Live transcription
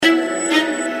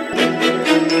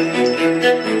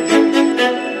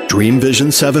Vision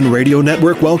 7 Radio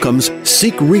Network welcomes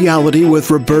Seek Reality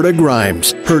with Roberta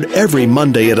Grimes, heard every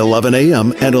Monday at 11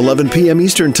 a.m. and 11 p.m.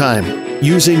 Eastern Time.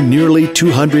 Using nearly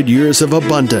 200 years of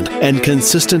abundant and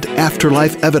consistent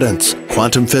afterlife evidence,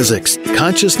 quantum physics,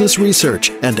 consciousness research,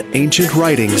 and ancient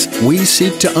writings, we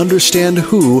seek to understand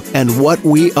who and what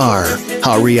we are,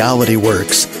 how reality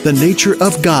works, the nature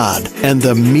of God, and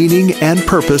the meaning and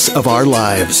purpose of our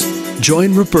lives.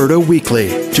 Join Roberta weekly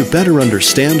to better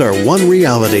understand our one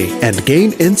reality and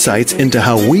gain insights into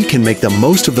how we can make the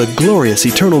most of the glorious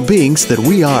eternal beings that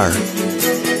we are.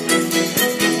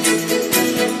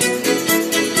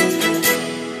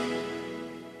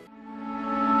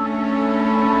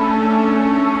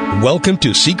 Welcome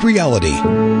to Seek Reality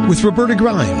with Roberta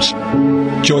Grimes.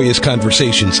 Joyous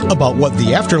conversations about what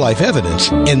the afterlife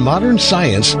evidence and modern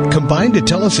science combine to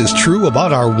tell us is true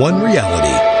about our one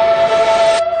reality.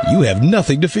 You have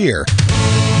nothing to fear.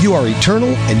 You are eternal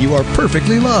and you are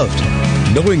perfectly loved.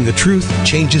 Knowing the truth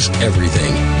changes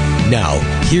everything. Now,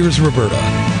 here's Roberta.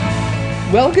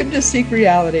 Welcome to Seek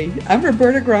Reality. I'm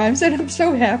Roberta Grimes, and I'm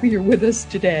so happy you're with us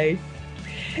today.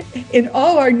 In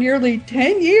all our nearly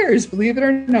 10 years, believe it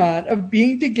or not, of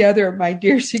being together, my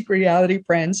dear Seek Reality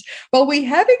friends, well, we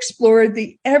have explored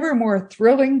the ever more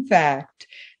thrilling fact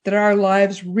that our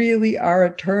lives really are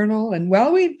eternal. And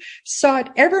while we've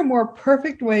sought ever more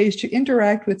perfect ways to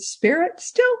interact with spirit,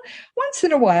 still, once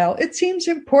in a while, it seems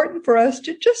important for us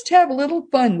to just have a little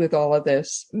fun with all of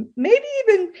this. Maybe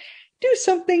even do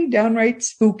something downright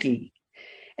spooky.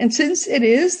 And since it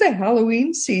is the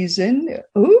Halloween season,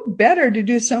 who better to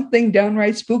do something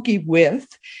downright spooky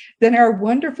with than our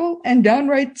wonderful and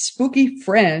downright spooky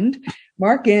friend,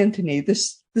 Mark Antony, the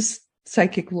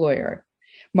psychic lawyer.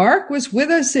 Mark was with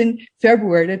us in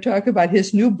February to talk about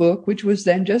his new book, which was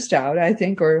then just out, I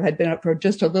think, or had been out for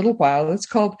just a little while. It's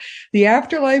called The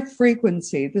Afterlife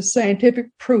Frequency, the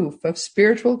Scientific Proof of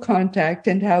Spiritual Contact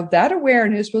and How That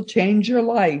Awareness Will Change Your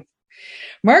Life.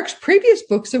 Mark's previous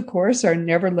books, of course, are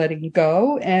Never Letting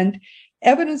Go and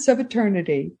Evidence of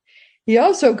Eternity. He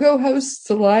also co-hosts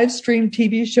the live stream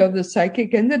TV show, The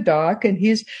Psychic and the Doc, and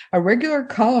he's a regular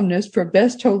columnist for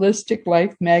Best Holistic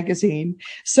Life magazine.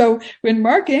 So when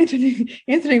Mark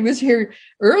Anthony was here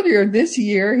earlier this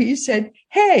year, he said,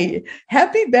 "Hey,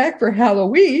 happy back for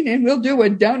Halloween, and we'll do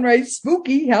a downright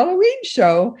spooky Halloween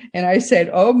show." And I said,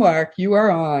 "Oh, Mark, you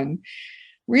are on."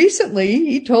 Recently,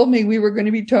 he told me we were going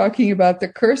to be talking about the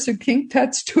curse of King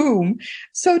Tut's tomb.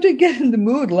 So to get in the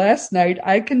mood last night,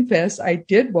 I confess I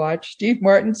did watch Steve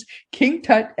Martin's King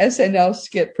Tut SNL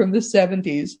skit from the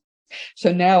 70s.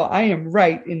 So now I am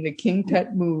right in the King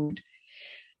Tut mood.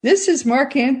 This is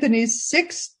Mark Anthony's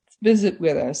sixth visit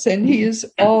with us, and he is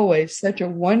always such a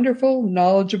wonderful,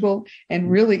 knowledgeable, and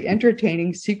really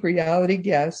entertaining Seek Reality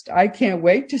guest. I can't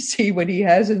wait to see what he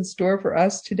has in store for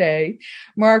us today.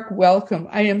 Mark, welcome.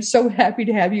 I am so happy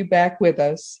to have you back with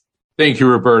us. Thank you,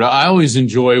 Roberta. I always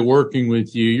enjoy working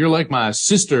with you. You're like my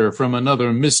sister from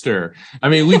another mister. I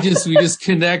mean, we just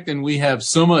connect and we have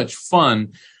so much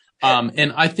fun.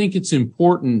 And I think it's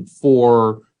important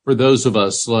for those of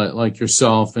us like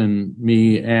yourself and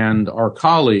me and our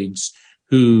colleagues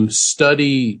who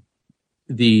study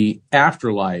the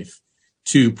afterlife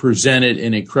to present it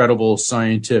in a credible,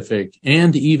 scientific,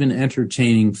 and even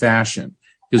entertaining fashion,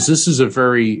 because this is a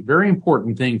very, very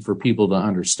important thing for people to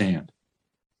understand.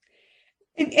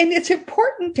 And it's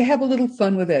important to have a little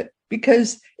fun with it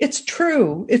because it's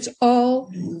true. It's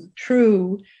all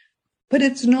true, but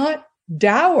it's not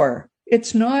dour.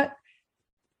 It's not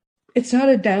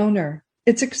a downer.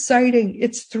 It's exciting.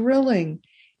 It's thrilling.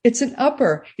 It's an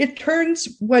upper. It turns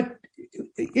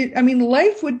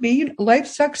life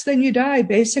sucks, then you die,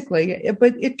 basically.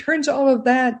 But it turns all of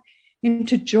that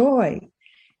into joy.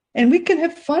 And we can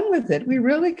have fun with it. We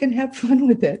really can have fun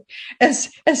with it, as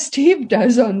Steve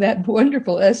does on that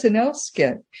wonderful SNL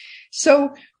skit.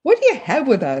 So what do you have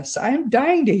with us? I'm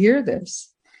dying to hear this.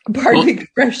 Pardon the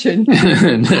expression.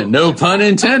 No pun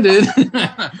intended.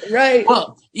 Right.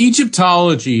 Well,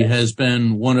 Egyptology has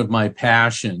been one of my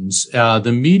passions.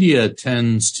 The media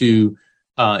tends to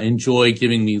enjoy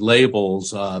giving me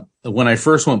labels. When I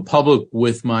first went public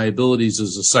with my abilities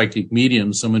as a psychic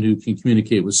medium, someone who can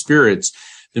communicate with spirits,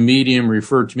 the medium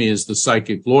referred to me as the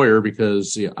psychic lawyer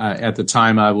because at the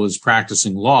time I was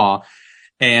practicing law.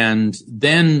 And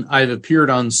then I've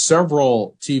appeared on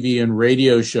several TV and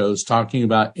radio shows talking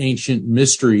about ancient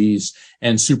mysteries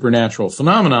and supernatural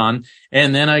phenomenon.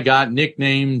 And then I got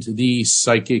nicknamed the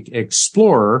Psychic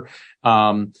Explorer.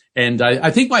 And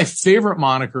I think my favorite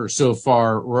moniker so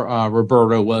far,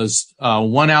 Roberta, was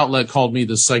one outlet called me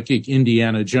the Psychic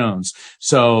Indiana Jones.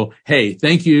 So, hey,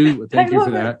 thank you. Thank you for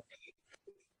that.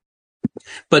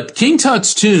 But King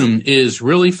Tut's tomb is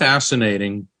really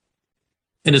fascinating,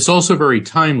 and it's also very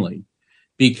timely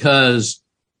because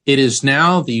it is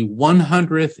now the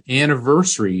 100th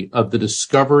anniversary of the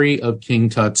discovery of King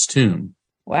Tut's tomb.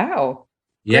 Wow.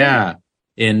 Yeah,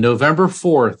 in November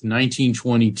 4th,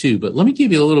 1922. But let me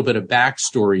give you a little bit of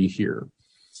backstory here.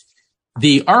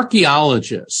 The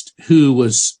archaeologist who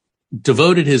was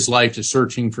devoted his life to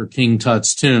searching for King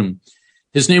Tut's tomb,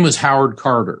 his name was Howard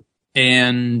Carter.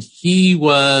 And he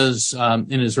was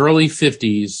in his early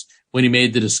 50s when he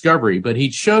made the discovery. But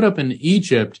he showed up in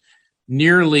Egypt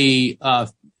nearly,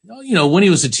 when he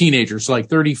was a teenager, so like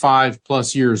 35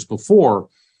 plus years before.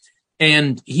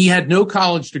 And he had no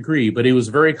college degree, but he was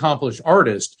a very accomplished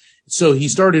artist. So he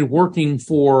started working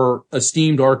for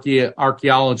esteemed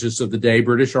archaeologists of the day,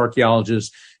 British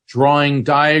archaeologists, drawing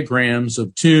diagrams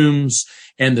of tombs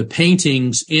and the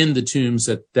paintings in the tombs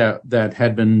that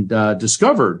had been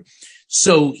discovered.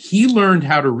 So he learned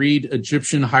how to read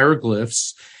Egyptian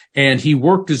hieroglyphs, and he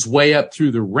worked his way up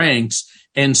through the ranks.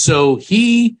 And so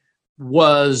he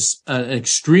was an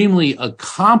extremely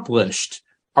accomplished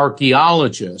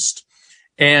archaeologist,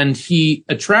 and he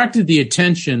attracted the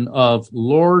attention of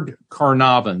Lord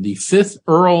Carnarvon, the 5th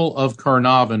Earl of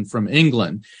Carnarvon from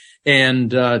England.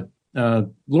 And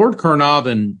Lord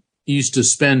Carnarvon used to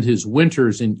spend his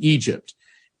winters in Egypt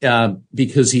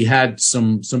because he had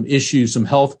some issues, some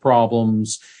health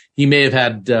problems. He may have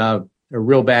had a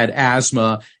real bad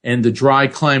asthma, and the dry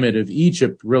climate of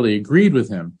Egypt really agreed with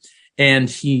him. And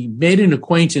he made an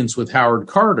acquaintance with Howard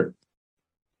Carter.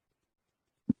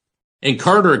 And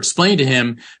Carter explained to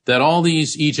him that all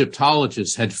these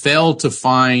Egyptologists had failed to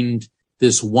find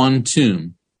this one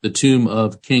tomb, the tomb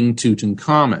of King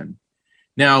Tutankhamun.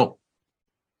 Now,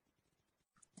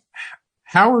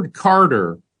 Howard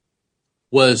Carter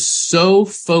was so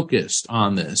focused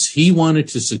on this. He wanted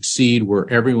to succeed where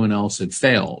everyone else had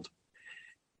failed.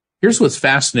 Here's what's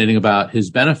fascinating about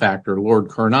his benefactor, Lord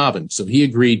Carnarvon. So he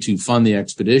agreed to fund the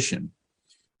expedition.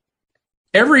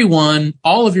 Everyone,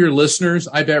 all of your listeners,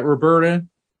 I bet, Roberta,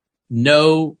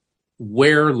 know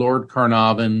where Lord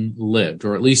Carnarvon lived,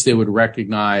 or at least they would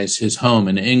recognize his home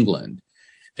in England.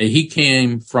 He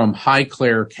came from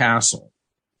Highclere Castle.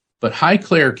 But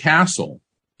Highclere Castle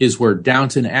is where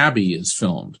Downton Abbey is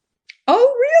filmed.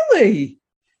 Oh, really?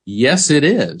 Yes, it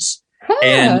is. Huh.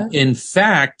 And in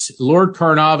fact, Lord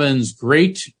Carnarvon's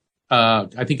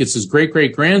I think it's his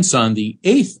great-great-grandson, the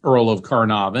 8th Earl of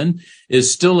Carnarvon,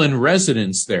 is still in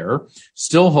residence there,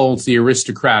 still holds the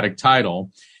aristocratic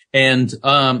title. And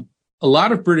a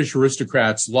lot of British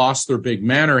aristocrats lost their big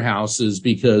manor houses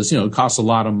because, it costs a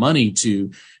lot of money to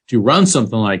run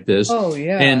something like this. Oh,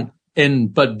 yeah.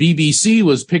 But BBC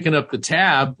was picking up the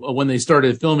tab when they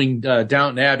started filming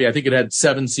Downton Abbey. I think it had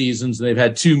 7 seasons, and they've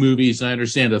had 2 movies, and I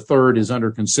understand a 3rd is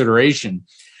under consideration.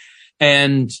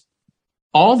 And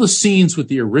all the scenes with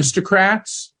the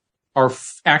aristocrats are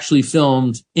actually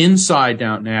filmed inside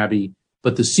Downton Abbey,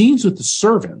 but the scenes with the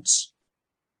servants,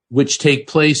 which take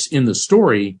place in the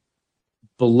story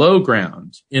below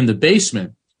ground in the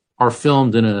basement, are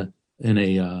filmed in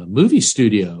a movie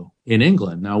studio in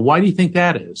England. Now, why do you think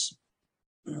that is?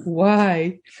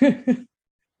 Why? It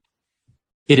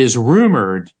is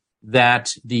rumored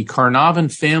that the Carnarvon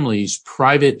family's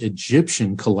private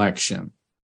Egyptian collection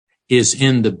is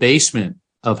in the basement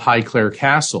of Highclere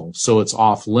Castle, so it's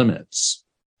off limits.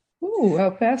 Ooh,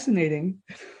 how fascinating.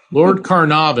 Lord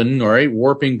Carnarvon, all right,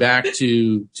 warping back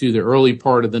to the early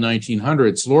part of the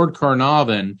 1900s, Lord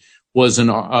Carnarvon was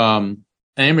an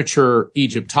amateur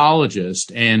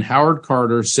Egyptologist, and Howard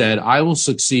Carter said, I will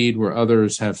succeed where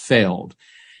others have failed.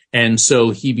 And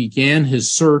so he began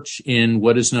his search in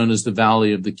what is known as the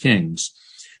Valley of the Kings.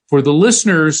 For the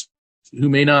listeners who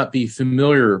may not be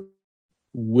familiar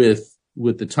with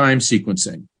the time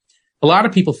sequencing, a lot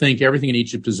of people think everything in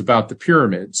Egypt is about the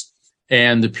pyramids.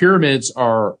 And the pyramids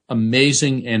are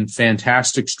amazing and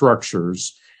fantastic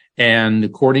structures. And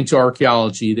according to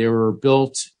archaeology, they were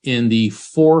built in the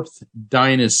 4th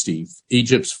dynasty,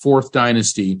 Egypt's 4th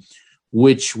dynasty,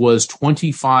 which was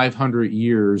 2,500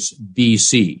 years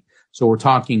BC. So we're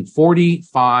talking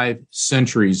 45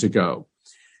 centuries ago.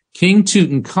 King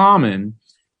Tutankhamun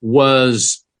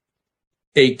was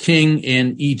a king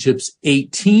in Egypt's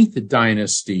 18th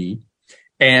dynasty,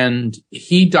 and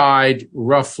he died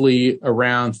roughly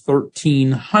around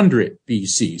 1300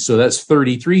 BC. So that's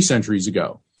 33 centuries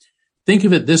ago. Think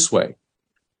of it this way.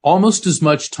 Almost as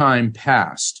much time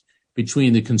passed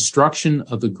between the construction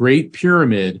of the Great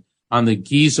Pyramid on the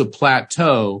Giza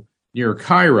Plateau near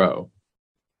Cairo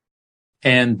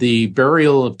and the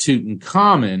burial of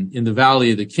Tutankhamun in the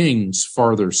Valley of the Kings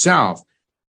farther south.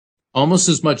 almost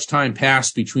as much time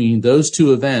passed between those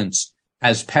two events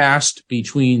as passed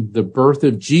between the birth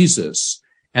of Jesus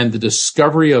and the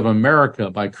discovery of America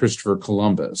by Christopher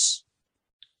Columbus.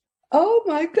 Oh,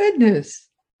 my goodness.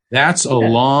 That's a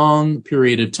long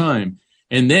period of time.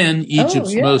 And then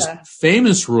Egypt's most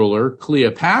famous ruler,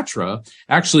 Cleopatra,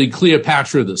 actually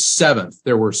Cleopatra the Seventh.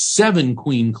 There were 7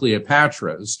 Queen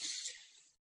Cleopatras.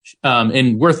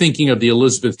 And we're thinking of the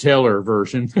Elizabeth Taylor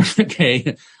version.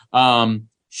 Okay.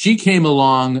 She came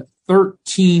along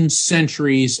 13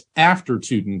 centuries after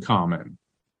Tutankhamun.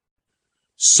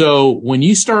 So when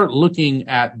you start looking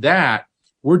at that,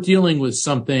 we're dealing with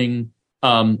something,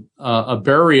 a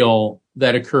burial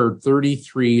that occurred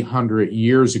 3,300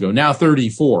 years ago. Now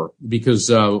 34, because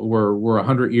we're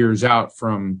 100 years out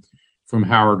from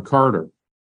Howard Carter.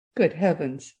 Good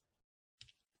heavens!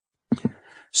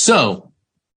 So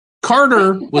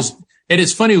Carter was, and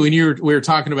it's funny when we were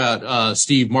talking about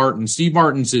Steve Martin. Steve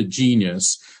Martin's a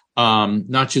genius,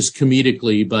 not just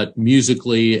comedically but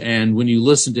musically. And when you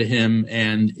listen to him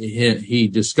and he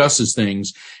discusses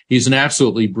things, he's an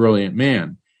absolutely brilliant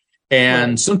man.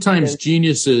 And sometimes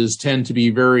geniuses tend to be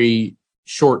very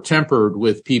short-tempered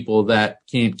with people that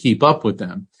can't keep up with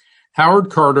them. Howard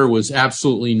Carter was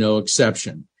absolutely no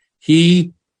exception.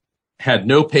 He had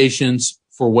no patience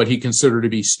for what he considered to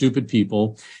be stupid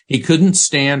people. He couldn't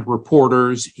stand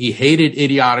reporters. He hated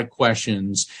idiotic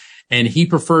questions, and he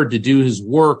preferred to do his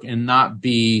work and not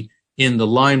be in the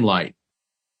limelight.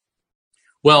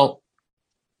 Well,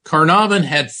 Carnarvon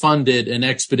had funded an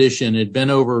expedition. It had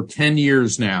been over 10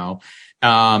 years now,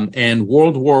 and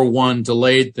World War I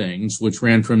delayed things, which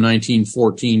ran from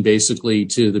 1914 basically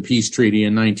to the peace treaty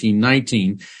in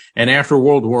 1919. And after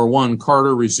World War I,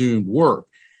 Carter resumed work.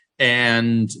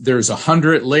 And there's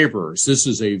 100 laborers. This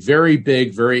is a very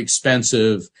big, very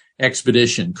expensive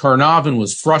expedition. Carnarvon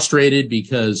was frustrated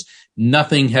because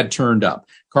nothing had turned up.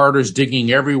 Carter's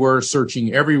digging everywhere,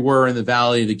 searching everywhere in the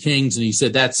Valley of the Kings, and he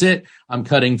said, "That's it, I'm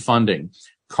cutting funding."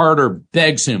 Carter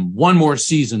begs him, "One more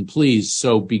season, please."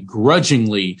 So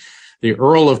begrudgingly, the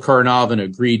Earl of Carnarvon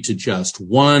agreed to just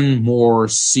one more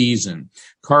season.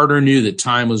 Carter knew that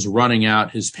time was running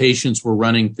out, his patience were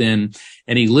running thin,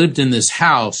 and he lived in this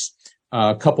house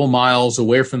a couple miles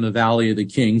away from the Valley of the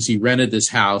Kings. He rented this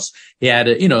house. He had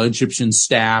Egyptian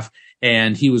staff,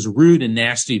 and he was rude and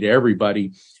nasty to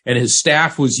everybody. And his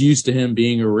staff was used to him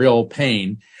being a real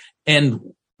pain. And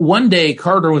one day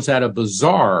Carter was at a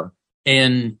bazaar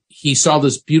and he saw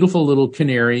this beautiful little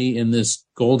canary in this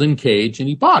golden cage and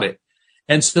he bought it.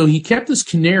 And so he kept this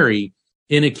canary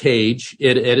in a cage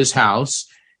at his house,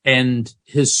 and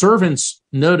his servants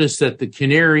noticed that the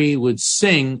canary would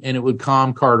sing and it would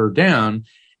calm Carter down.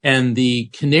 And the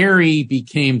canary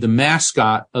became the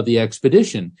mascot of the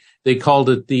expedition. They called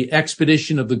it the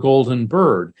Expedition of the Golden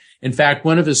Bird. In fact,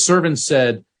 one of his servants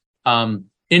said, God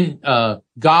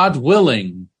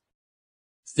willing,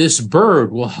 this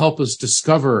bird will help us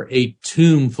discover a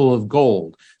tomb full of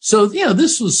gold. So,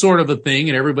 this was sort of a thing,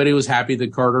 and everybody was happy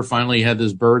that Carter finally had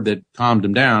this bird that calmed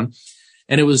him down.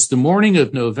 And it was the morning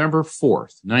of November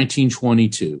 4th,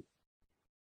 1922.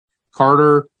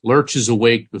 Carter lurches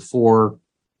awake before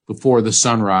the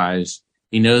sunrise.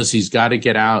 He knows he's got to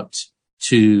get out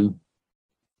to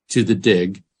the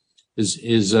dig.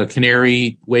 His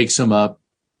canary wakes him up,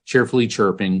 cheerfully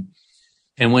chirping.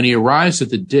 And when he arrives at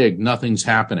the dig, nothing's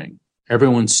happening.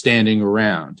 Everyone's standing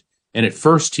around. And at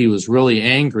first he was really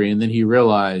angry, and then he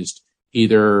realized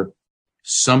either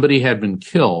somebody had been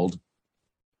killed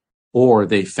or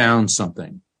they found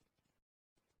something.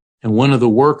 And one of the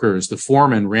workers, the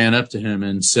foreman, ran up to him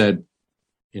and said,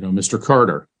 "Mr.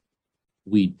 Carter,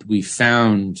 we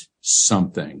found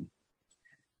something."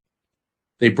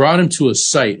 They brought him to a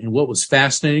site, and what was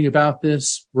fascinating about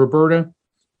this, Roberta,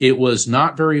 it was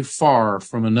not very far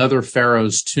from another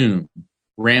pharaoh's tomb,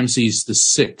 Ramses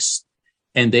VI,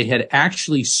 and they had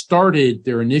actually started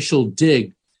their initial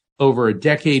dig over a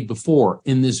decade before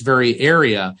in this very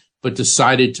area, but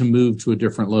decided to move to a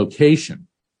different location.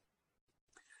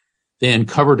 They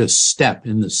uncovered a step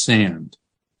in the sand,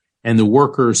 and the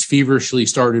workers feverishly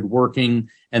started working,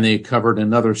 and they covered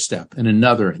another step and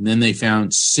another, and then they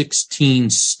found 16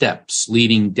 steps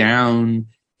leading down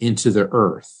into the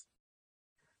earth.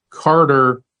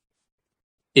 Carter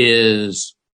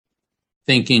is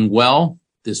thinking, well,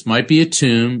 this might be a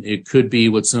tomb. It could be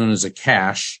what's known as a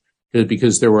cache,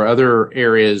 because there were other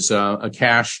areas. A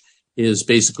cache is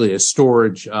basically a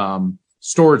storage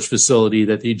facility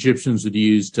that the Egyptians would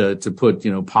use to put,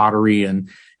 pottery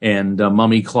and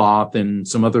mummy cloth and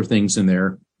some other things in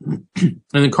there. And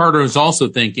then Carter was also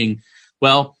thinking,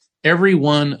 well, every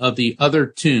one of the other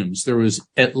tombs, there was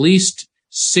at least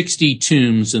 60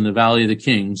 tombs in the Valley of the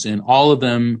Kings, and all of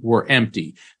them were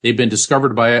empty. They've been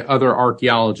discovered by other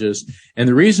archaeologists. And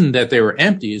the reason that they were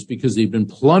empty is because they've been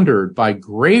plundered by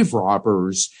grave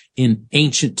robbers in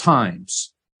ancient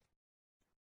times.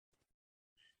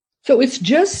 So it's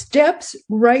just steps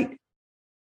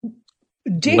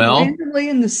dig randomly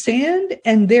in the sand,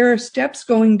 and there are steps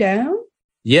going down?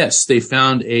 Yes, they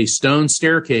found a stone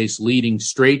staircase leading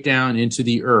straight down into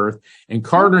the earth. And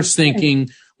Carter's thinking,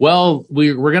 well,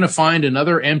 we're going to find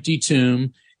another empty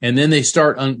tomb. And then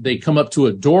they come up to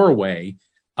a doorway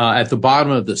at the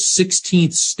bottom of the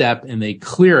 16th step, and they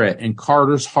clear it. And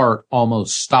Carter's heart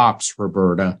almost stops,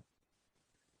 Roberta,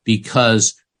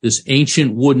 because this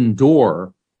ancient wooden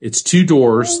door, it's two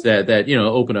doors that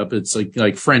open up. It's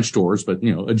like French doors, but,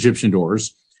 Egyptian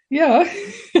doors. Yeah.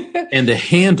 And the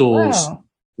handles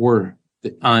were,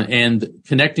 and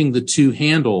connecting the two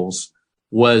handles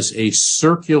was a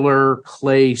circular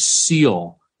clay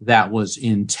seal that was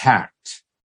intact.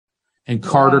 And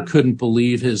Carter couldn't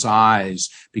believe his eyes,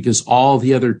 because all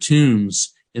the other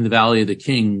tombs in the Valley of the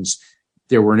Kings,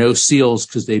 there were no seals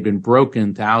because they'd been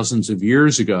broken thousands of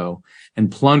years ago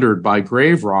and plundered by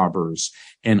grave robbers.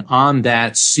 And on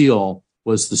that seal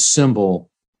was the symbol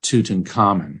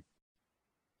Tutankhamun.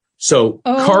 So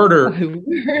Carter,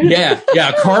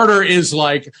 Carter is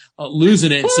like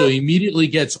losing it. So he immediately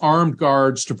gets armed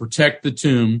guards to protect the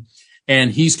tomb, and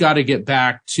he's got to get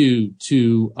back to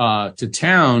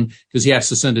town because he has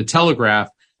to send a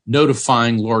telegraph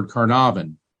notifying Lord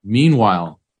Carnarvon.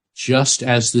 Meanwhile, just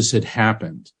as this had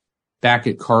happened, back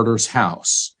at Carter's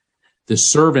house, the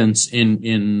servants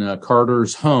in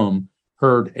Carter's home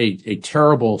heard a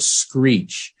terrible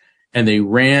screech, and they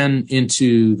ran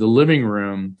into the living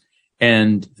room,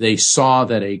 and they saw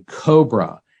that a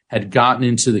cobra had gotten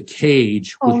into the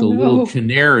cage with the little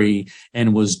canary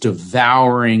and was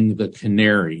devouring the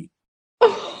canary.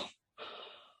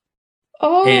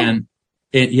 And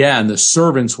the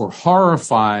servants were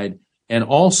horrified. And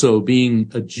also,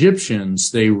 being Egyptians,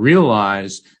 they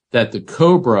realized that the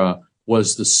cobra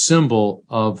was the symbol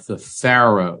of the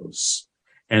pharaohs.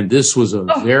 And this was a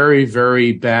very,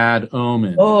 very bad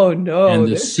omen. Oh, no. And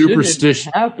the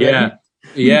superstition.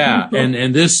 Yeah.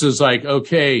 And this is like,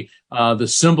 okay, the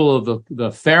symbol of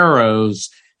the pharaohs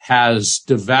has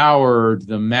devoured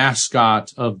the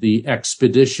mascot of the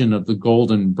expedition of the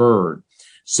Golden Bird.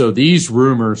 So these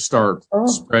rumors start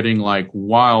spreading like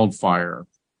wildfire.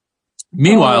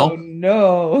 Meanwhile,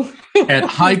 at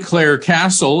Highclere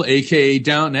Castle, aka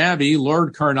Downton Abbey,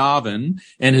 Lord Carnarvon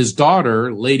and his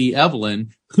daughter, Lady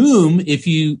Evelyn, whom, if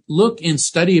you look and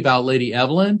study about Lady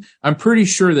Evelyn, I'm pretty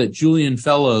sure that Julian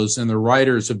Fellows and the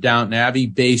writers of Downton Abbey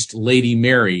based Lady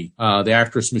Mary, the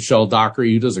actress Michelle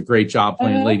Dockery, who does a great job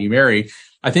playing Lady Mary.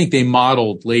 I think they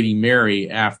modeled Lady Mary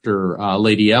after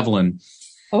Lady Evelyn.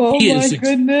 Oh, my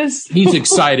goodness. He's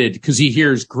excited because he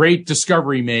hears great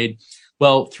discovery made.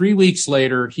 Well, 3 weeks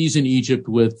later, he's in Egypt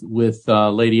with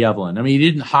Lady Evelyn. I mean,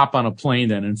 he didn't hop on a plane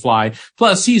then and fly.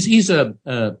 Plus, he's a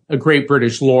great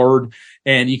British lord,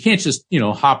 and you can't just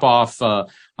hop off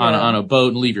on a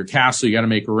boat and leave your castle. You got to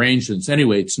make arrangements.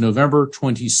 Anyway, it's November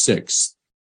 26th,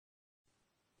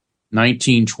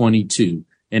 1922.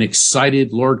 An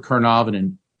excited Lord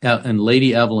Carnarvon and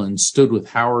Lady Evelyn stood with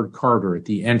Howard Carter at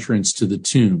the entrance to the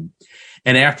tomb.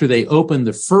 And after they opened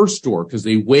the first door, because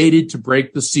they waited to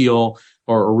break the seal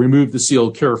or remove the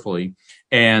seal carefully,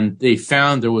 and they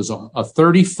found there was a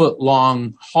 30-foot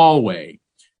long hallway,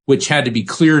 which had to be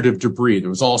cleared of debris. There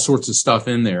was all sorts of stuff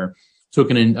in there. Took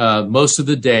most of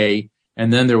the day,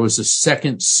 and then there was a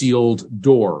second sealed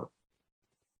door.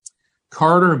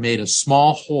 Carter made a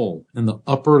small hole in the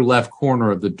upper left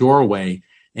corner of the doorway,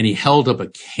 and he held up a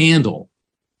candle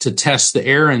to test the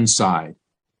air inside.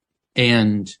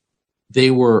 And they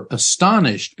were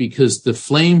astonished because the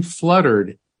flame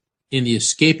fluttered in the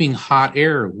escaping hot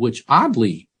air, which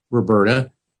oddly,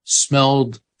 Roberta,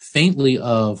 smelled faintly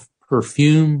of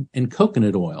perfume and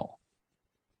coconut oil.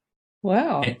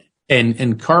 Wow.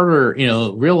 And Carter,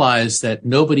 realized that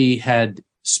nobody had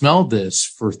smelled this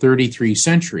for 33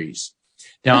 centuries.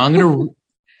 Now I'm going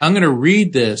to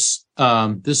read this.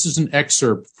 This is an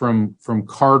excerpt from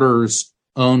Carter's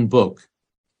own book.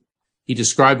 He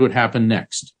described what happened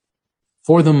next.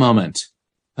 For the moment,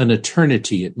 an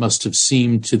eternity it must have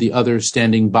seemed to the others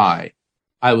standing by,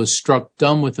 I was struck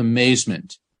dumb with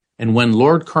amazement, and when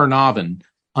Lord Carnarvon,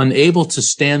 unable to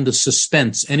stand the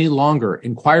suspense any longer,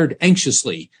 inquired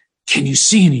anxiously, "Can you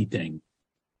see anything?"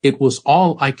 It was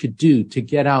all I could do to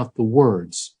get out the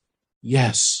words,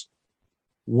 "Yes,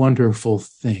 wonderful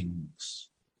things."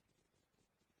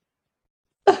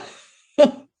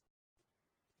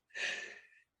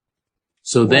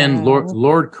 So then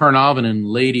Lord Carnarvon and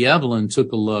Lady Evelyn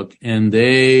took a look, and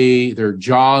their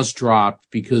jaws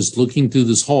dropped, because looking through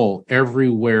this hole,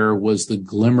 everywhere was the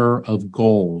glimmer of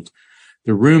gold.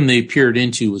 The room they peered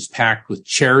into was packed with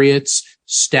chariots,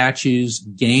 statues,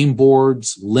 game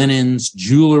boards, linens,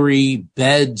 jewelry,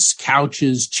 beds,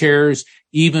 couches, chairs,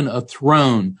 even a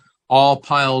throne, all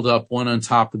piled up one on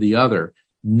top of the other.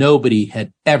 Nobody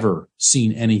had ever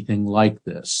seen anything like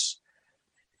this.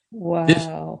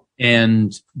 Wow.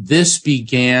 This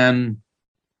began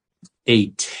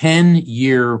a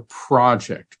 10-year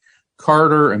project.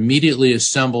 Carter immediately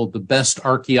assembled the best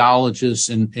archaeologists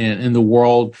in the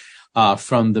world,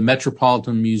 from the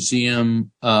Metropolitan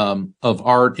Museum of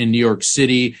Art in New York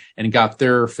City, and got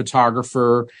their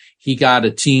photographer. He got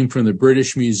a team from the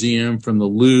British Museum, from the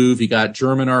Louvre. He got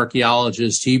German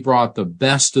archaeologists. He brought the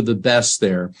best of the best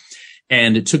there.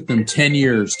 And it took them 10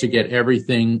 years to get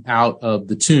everything out of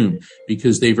the tomb,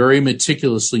 because they very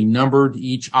meticulously numbered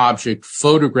each object,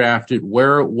 photographed it,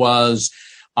 where it was,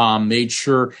 made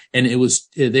sure. And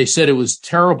they said it was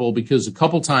terrible, because a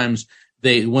couple times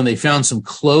when they found some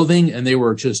clothing, and they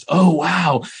were just, oh,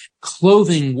 wow,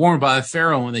 clothing worn by a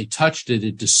pharaoh, when they touched it,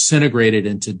 it disintegrated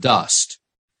into dust.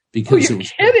 Because you're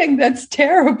kidding. That's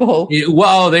terrible. They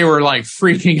were like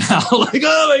freaking out, like,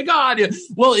 oh my God.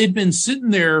 Well, it'd been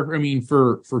sitting there,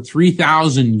 for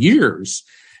 3,000 years.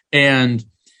 And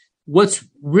what's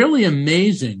really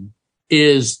amazing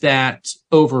is that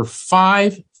over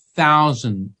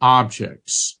 5,000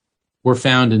 objects were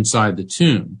found inside the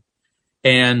tomb.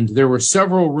 And there were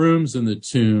several rooms in the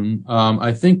tomb.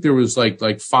 I think there was like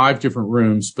 5 different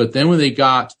rooms. But then when they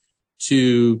got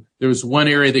there was one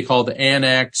area they called the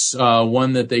annex,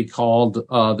 one that they called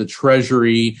the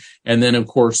treasury, and then of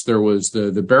course there was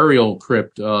the burial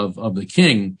crypt of the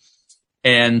king.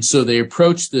 And so they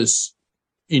approached this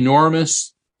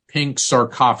enormous pink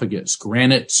sarcophagus,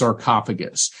 granite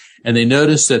sarcophagus, and they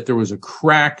noticed that there was a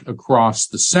crack across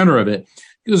the center of it.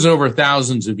 It was over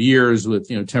thousands of years with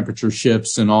temperature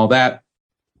shifts and all that.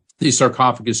 The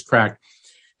sarcophagus cracked,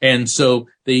 and so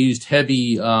they used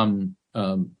heavy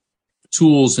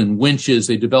tools and winches.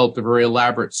 They developed a very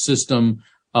elaborate system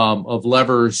of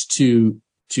levers to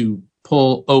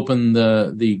pull open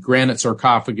the granite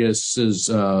sarcophagus's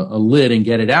a lid and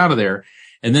get it out of there.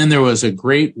 And then there was a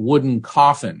great wooden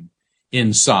coffin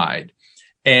inside.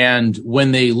 And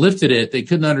when they lifted it, they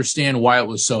couldn't understand why it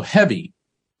was so heavy.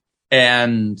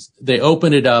 And they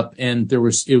opened it up, and it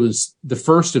was the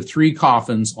first of 3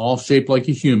 coffins, all shaped like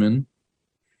a human.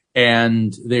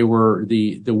 And they were,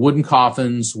 the wooden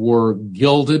coffins were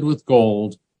gilded with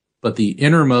gold, but the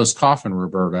innermost coffin,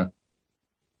 Roberta,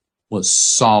 was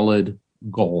solid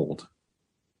gold.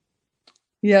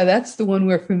 Yeah, that's the one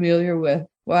we're familiar with.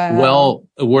 Wow. Well,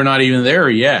 we're not even there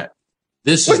yet.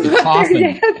 This is the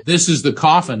coffin. This is the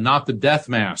coffin, not the death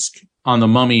mask on the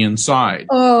mummy inside.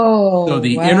 Oh, so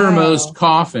the innermost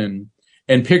coffin,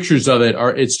 and pictures of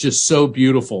it's just so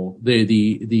beautiful.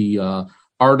 The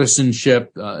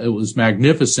artisanship, it was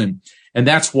magnificent. And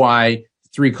that's why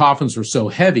 3 coffins were so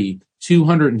heavy,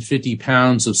 250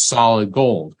 pounds of solid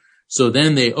gold. So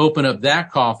then they open up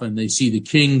that coffin, they see the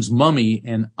king's mummy,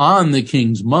 and on the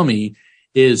king's mummy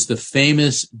is the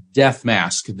famous death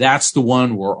mask. That's the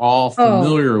one we're all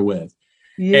familiar with.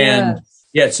 Yes. And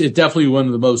yes, it's definitely one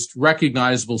of the most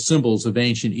recognizable symbols of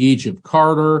ancient Egypt.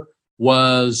 Carter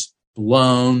was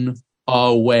blown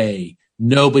away.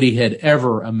 Nobody had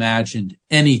ever imagined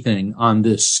anything on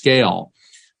this scale.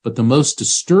 But the most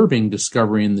disturbing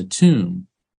discovery in the tomb,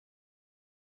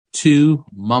 2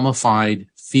 mummified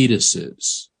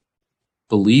fetuses,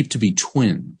 believed to be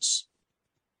twins.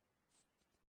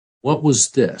 What was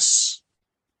this?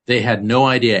 They had no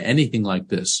idea anything like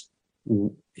this.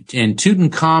 And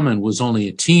Tutankhamun was only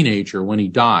a teenager when he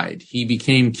died. He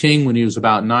became king when he was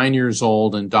about 9 years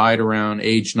old and died around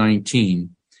age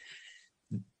 19.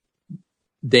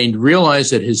 They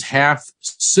realized that his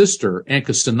half-sister,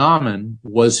 Ankhesenamun,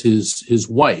 was his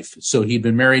wife. So he'd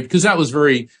been married, because that was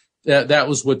that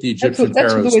was what the Egyptian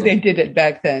pharaohs did. That's the way they did it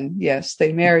back then. Yes,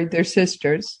 they married their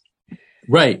sisters.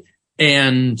 Right.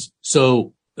 And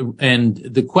so, and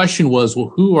the question was,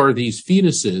 well, who are these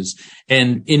fetuses?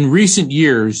 And in recent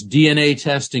years, DNA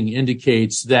testing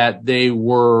indicates that they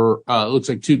were, looks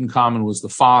like Tutankhamun was the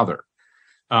father.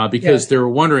 Because they were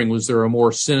wondering, was there a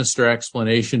more sinister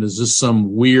explanation? Is this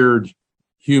some weird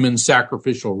human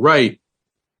sacrificial rite?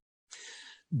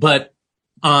 But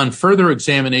on further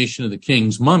examination of the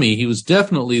king's mummy, he was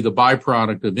definitely the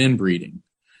byproduct of inbreeding,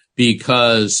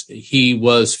 because he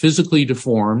was physically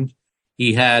deformed.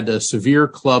 He had a severe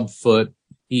club foot.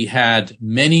 He had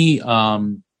many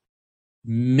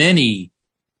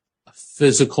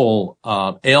physical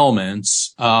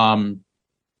ailments.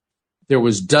 There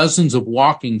was dozens of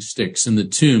walking sticks in the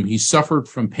tomb. He suffered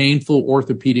from painful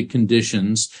orthopedic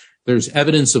conditions. There's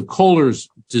evidence of Kohler's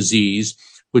disease,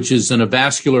 which is an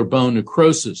avascular bone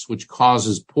necrosis, which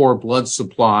causes poor blood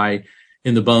supply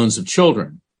in the bones of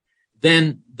children.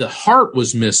 Then the heart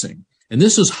was missing. And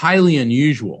this is highly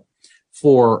unusual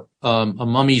for a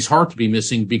mummy's heart to be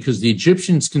missing, because the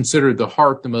Egyptians considered the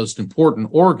heart the most important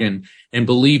organ and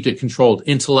believed it controlled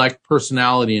intellect,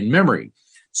 personality, and memory.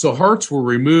 So hearts were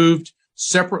removed,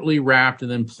 separately wrapped,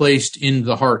 and then placed into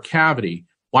the heart cavity.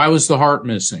 Why was the heart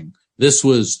missing? This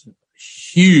was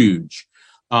huge.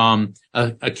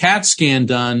 A CAT scan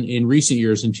done in recent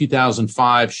years in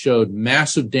 2005 showed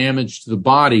massive damage to the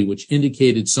body, which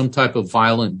indicated some type of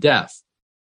violent death.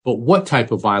 But what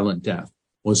type of violent death?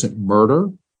 Was it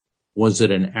murder? Was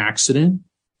it an accident?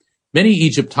 Many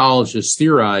Egyptologists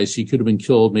theorize he could have been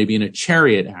killed maybe in a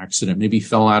chariot accident, maybe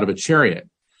fell out of a chariot.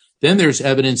 Then there's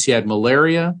evidence he had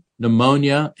malaria,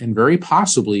 pneumonia, and very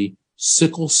possibly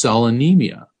sickle cell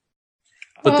anemia.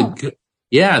 But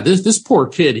this poor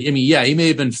kid, I mean, he may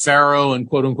have been Pharaoh and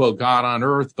quote unquote God on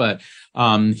earth, but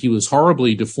he was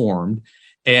horribly deformed.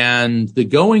 And the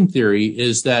going theory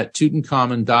is that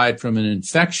Tutankhamun died from an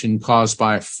infection caused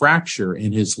by a fracture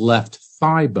in his left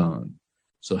thigh bone.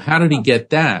 So how did he get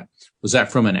that? Was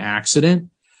that from an accident?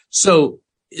 So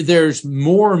there's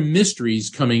more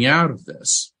mysteries coming out of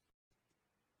this.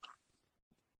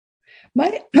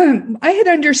 I had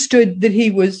understood that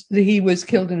he was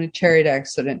killed in a chariot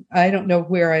accident. I don't know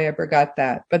where I ever got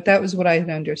that, but that was what I had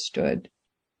understood.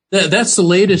 That's the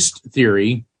latest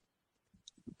theory,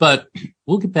 but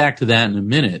we'll get back to that in a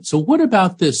minute. So what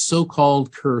about this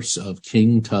so-called curse of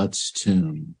King Tut's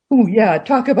tomb? Oh, yeah,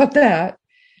 talk about that.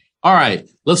 All right,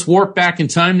 let's warp back in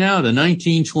time now to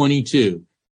 1922.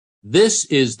 This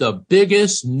is the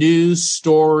biggest news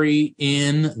story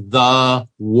in the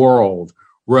world.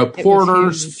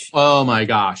 Reporters, oh my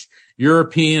gosh,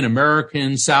 European,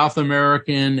 American, South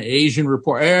American, Asian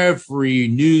report, every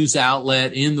news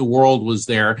outlet in the world was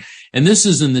there. And this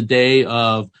is in the day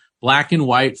of black and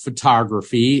white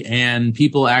photography and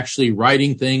people actually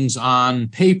writing things on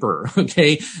paper.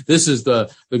 Okay. This is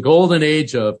the golden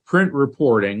age of print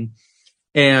reporting.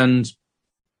 And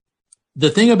the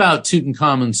thing about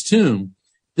Tutankhamen's tomb,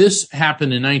 this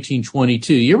happened in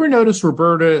 1922. You ever notice,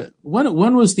 Roberta,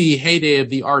 when was the heyday of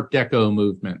the Art Deco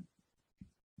movement?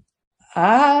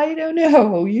 I don't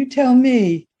know. You tell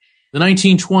me. The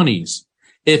 1920s.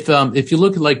 If you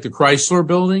look at like the Chrysler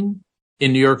Building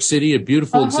in New York City, a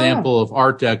beautiful example of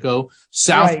Art Deco.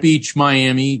 South Beach,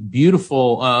 Miami,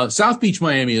 beautiful. South Beach,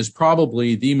 Miami is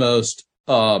probably the most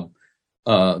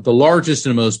the largest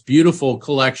and most beautiful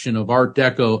collection of Art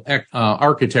Deco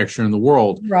architecture in the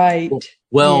world. Right.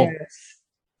 Well, yes.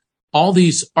 All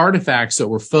these artifacts that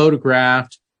were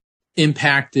photographed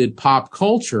impacted pop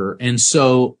culture. And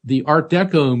so the Art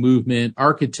Deco movement,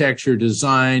 architecture,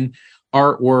 design,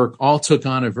 artwork, all took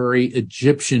on a very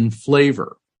Egyptian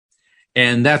flavor.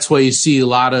 And that's why you see a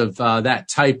lot of that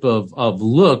type of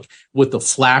look with the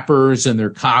flappers and their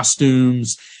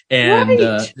costumes and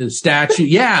the statue.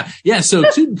 Yeah. So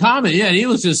Tutankhamun, he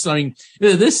was just, I mean,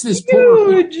 this huge.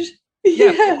 Poor,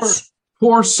 yes.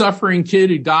 Poor suffering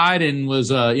kid who died and was,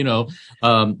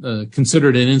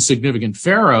 considered an insignificant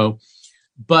pharaoh.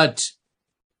 But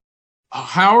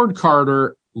Howard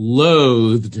Carter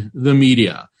loathed the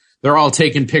media. They're all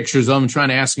taking pictures of him, trying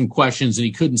to ask him questions, and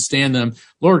he couldn't stand them.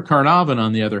 Lord Carnarvon,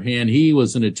 on the other hand, he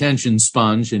was an attention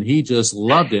sponge, and he just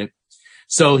loved it.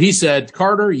 So he said,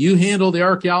 Carter, you handle the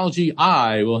archaeology,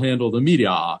 I will handle the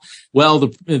media. Well,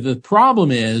 the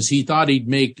problem is he thought he'd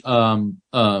make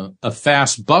a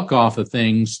fast buck off of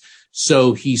things,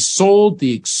 so he sold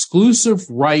the exclusive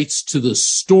rights to the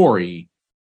story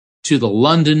to the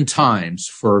London Times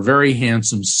for a very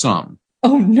handsome sum.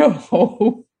 Oh,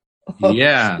 no.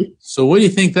 Yeah. So what do you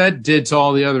think that did to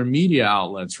all the other media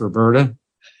outlets, Roberta?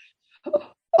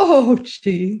 Oh,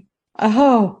 gee.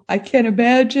 Oh, I can't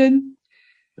imagine.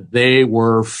 They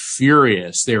were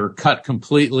furious. They were cut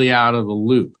completely out of the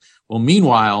loop. Well,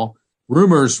 meanwhile,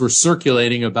 rumors were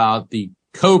circulating about the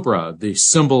cobra, the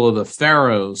symbol of the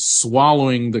pharaohs,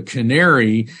 swallowing the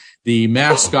canary, the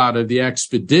mascot of the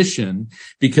expedition,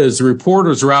 because the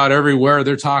reporters are out everywhere.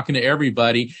 They're talking to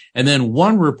everybody. And then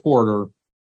one reporter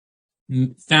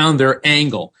found their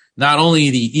angle, not only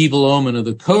the evil omen of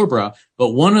the cobra,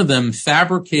 but one of them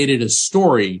fabricated a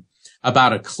story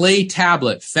about a clay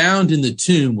tablet found in the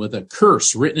tomb with a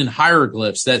curse written in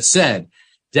hieroglyphs that said,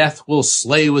 "Death will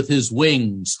slay with his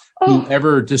wings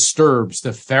whoever disturbs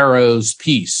the pharaoh's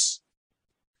peace."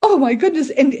 Oh my goodness.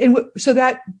 And so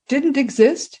that didn't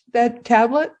exist, that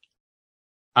tablet?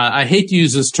 I hate to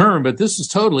use this term, but this is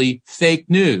totally fake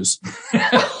news. Are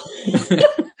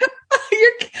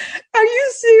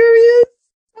you serious?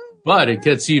 But it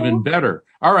gets even better.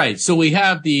 All right. So we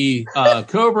have the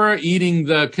cobra eating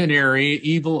the canary,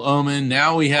 evil omen.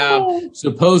 Now we have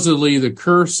supposedly the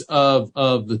curse of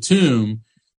the tomb.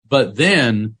 But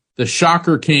then the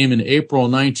shocker came in April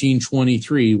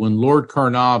 1923 when Lord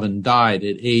Carnarvon died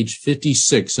at age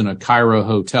 56 in a Cairo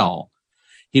hotel.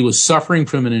 He was suffering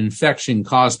from an infection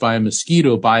caused by a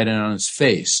mosquito bite on his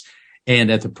face.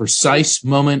 And at the precise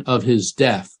moment of his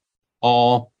death,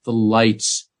 all the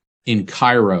lights in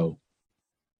Cairo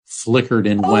flickered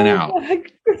and went out. My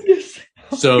goodness.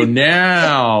 So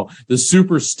now the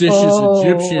superstitious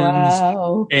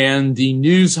Egyptians and the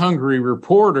news-hungry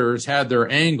reporters had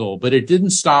their angle, but it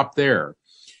didn't stop there.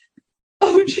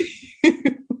 Oh, gee.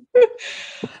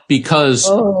 Because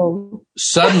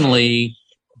suddenly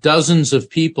dozens of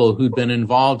people who'd been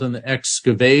involved in the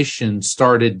excavation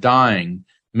started dying,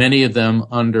 many of them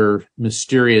under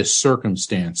mysterious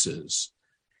circumstances.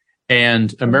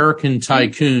 And American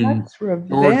tycoon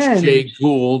George J.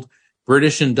 Gould,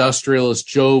 British industrialist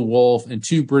Joe Wolfe, and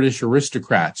two British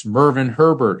aristocrats, Mervyn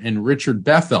Herbert and Richard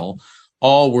Bethel,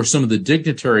 all were some of the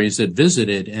dignitaries that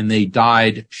visited, and they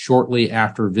died shortly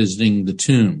after visiting the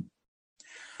tomb.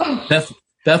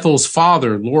 Bethel's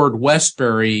father, Lord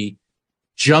Westbury,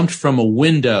 jumped from a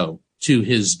window to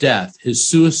his death. His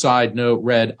suicide note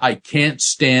read, "I can't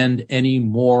stand any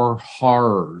more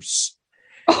horrors."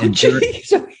 Oh, geez.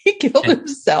 So he killed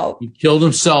himself. He killed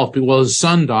himself because his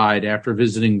son died after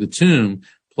visiting the tomb,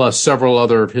 plus several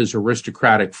other of his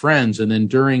aristocratic friends. And then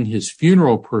during his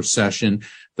funeral procession,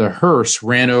 the hearse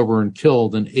ran over and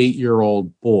killed an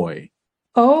 8-year-old boy.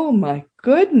 Oh, my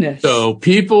goodness. So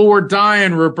people were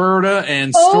dying, Roberta,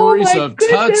 and stories of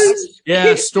Tut's.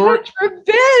 Yeah,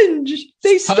 revenge.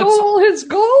 They stole all his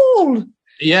gold.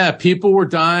 Yeah, people were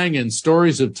dying, and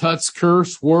stories of Tut's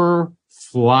curse were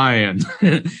flying.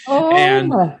 And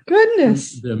my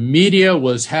goodness. The media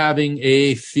was having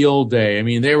a field day. I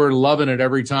mean, they were loving it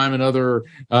every time another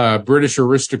British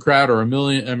aristocrat or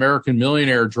American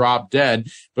millionaire dropped dead,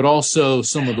 but also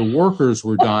some of the workers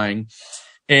were dying.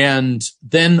 And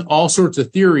then all sorts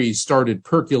of theories started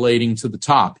percolating to the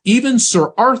top. Even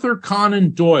Sir Arthur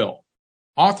Conan Doyle,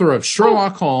 author of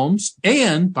Sherlock Holmes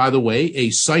and, by the way, a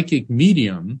psychic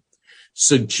medium,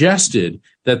 suggested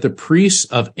that the priests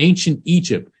of ancient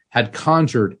Egypt had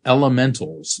conjured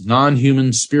elementals,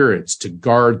 non-human spirits, to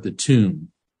guard the tomb.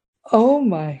 Oh,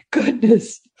 my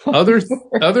goodness.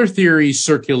 Other theories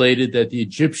circulated that the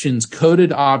Egyptians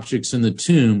coated objects in the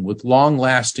tomb with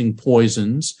long-lasting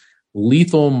poisons,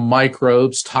 lethal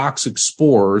microbes, toxic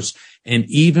spores, and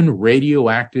even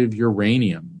radioactive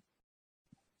uranium.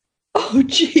 Oh,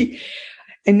 gee.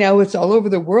 And now it's all over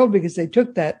the world because they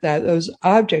took those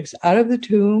objects out of the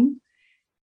tomb.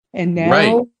 And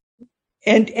now,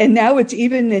 and now it's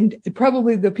even in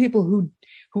probably the people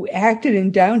who acted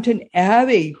in Downton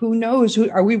Abbey. Who knows?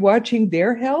 Are we watching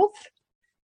their health?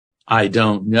 I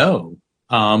don't know.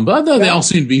 But they all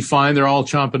seem to be fine. They're all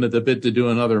chomping at the bit to do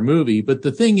another movie. But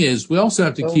the thing is, we also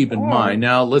have to keep in mind,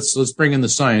 now let's bring in the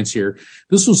science here.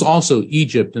 This was also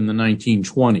Egypt in the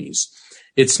 1920s.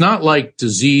 It's not like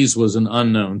disease was an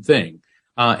unknown thing.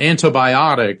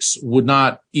 Antibiotics would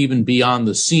not even be on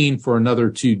the scene for another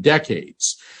 2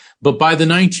 decades. But by the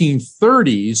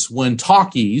 1930s, when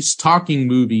talking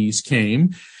movies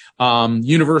came,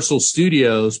 Universal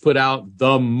Studios put out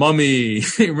The Mummy.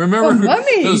 Remember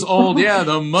those old,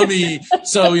 The Mummy.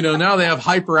 So, now they have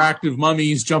hyperactive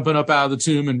mummies jumping up out of the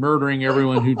tomb and murdering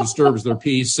everyone who disturbs their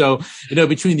peace. So,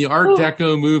 between the Art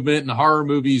Deco movement and horror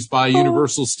movies by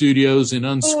Universal Studios and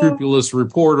unscrupulous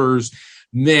reporters,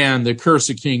 man, the Curse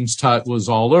of King's Tut was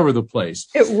all over the place.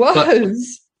 It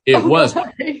was. It was.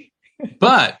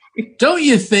 But don't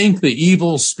you think the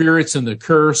evil spirits in the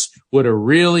curse would have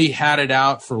really had it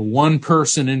out for one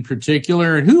person in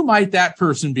particular? And who might that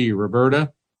person be,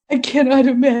 Roberta? I cannot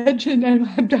imagine.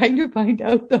 I'm trying to find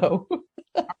out, though.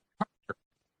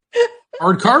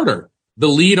 Howard Carter, the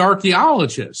lead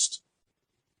archaeologist.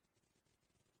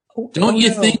 Don't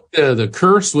you think the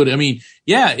curse would,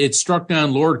 it struck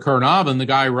down Lord Carnarvon, the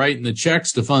guy writing the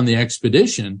checks to fund the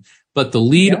expedition, but the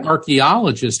lead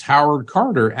archaeologist, Howard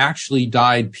Carter, actually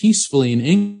died peacefully in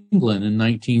England in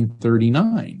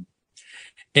 1939.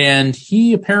 And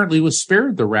he apparently was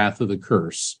spared the wrath of the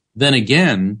curse. Then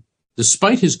again,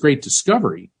 despite his great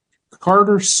discovery,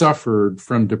 Carter suffered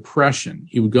from depression.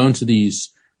 He would go into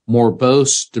these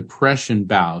morose depression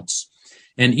bouts.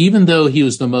 And even though he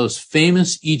was the most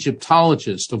famous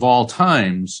Egyptologist of all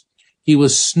times, he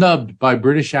was snubbed by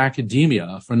British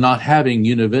academia for not having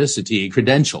university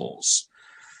credentials.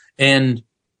 And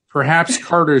perhaps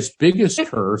Carter's biggest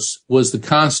curse was the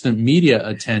constant media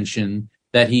attention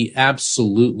that he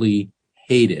absolutely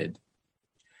hated.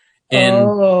 And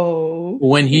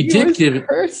when he did give it,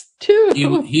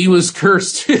 he was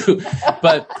cursed too.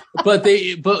 But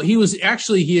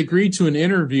he agreed to an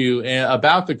interview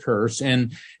about the curse.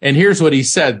 And here's what he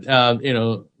said.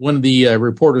 One of the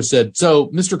reporters said, "So,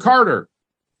 Mr. Carter,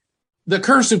 the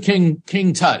curse of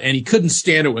King Tut," and he couldn't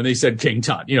stand it when they said King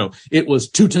Tut. It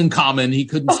was Tutankhamun. He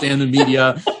couldn't stand the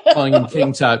media calling him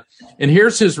King Tut. And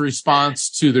here's his response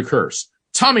to the curse.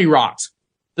 "Tommy rot.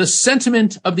 The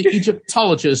sentiment of the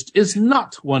Egyptologist is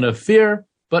not one of fear,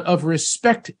 but of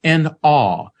respect and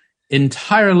awe,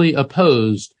 entirely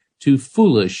opposed to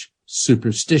foolish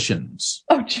superstitions."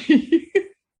 Oh, gee.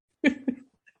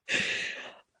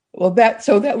 Well,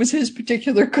 that was his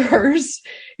particular curse.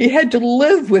 He had to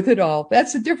live with it all.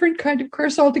 That's a different kind of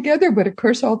curse altogether, but a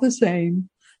curse all the same.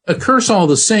 A curse all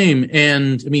the same.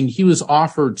 And I mean, he was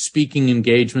offered speaking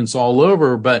engagements all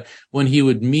over, but when he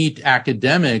would meet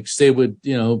academics, they would,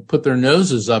 put their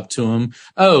noses up to him.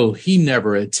 "Oh, he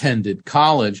never attended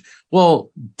college."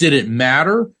 Well, did it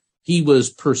matter? He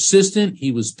was persistent.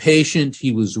 He was patient.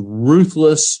 He was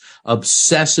ruthless,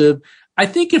 obsessive. I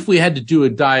think if we had to do a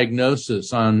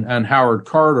diagnosis on Howard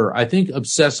Carter, I think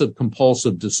obsessive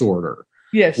compulsive disorder.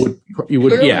 Yes.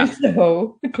 Clearly yeah.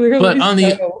 So. Clearly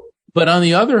But on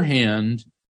the other hand,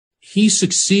 he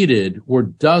succeeded where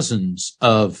dozens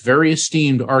of very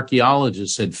esteemed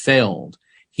archaeologists had failed.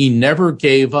 He never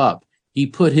gave up. He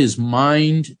put his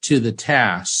mind to the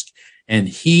task, and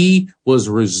he was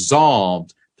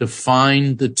resolved to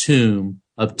find the tomb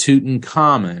of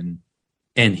Tutankhamun,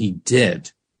 and he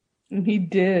did. And he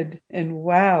did. And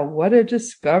wow, what a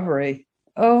discovery.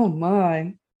 Oh,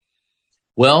 my.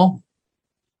 Well,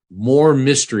 more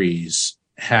mysteries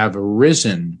have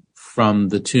arisen from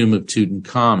the tomb of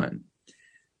Tutankhamun.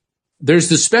 There's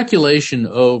the speculation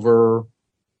over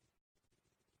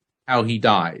how he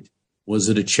died. Was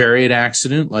it a chariot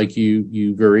accident, like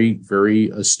you very, very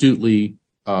astutely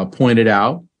pointed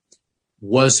out?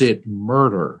 Was it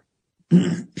murder?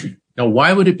 Now,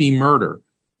 why would it be murder?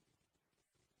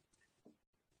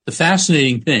 The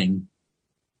fascinating thing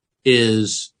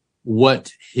is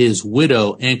what his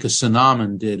widow,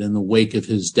 Ankhesenamun, did in the wake of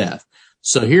his death.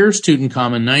 So here's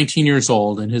Tutankhamun, 19 years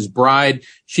old, and his bride,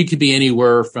 she could be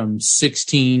anywhere from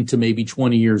 16 to maybe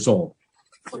 20 years old.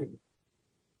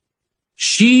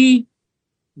 She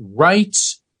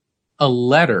writes a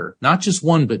letter, not just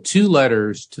one, but two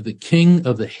letters to the king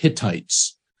of the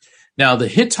Hittites. Now, the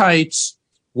Hittites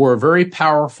were a very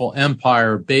powerful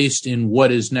empire based in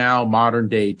what is now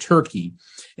modern-day Turkey.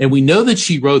 And we know that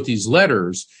she wrote these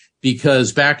letters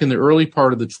because back in the early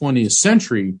part of the 20th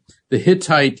century, the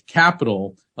Hittite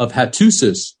capital of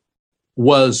Hattusis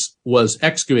was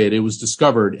excavated, it was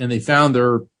discovered, and they found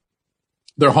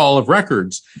their hall of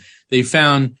records. They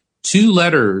found two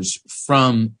letters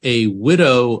from a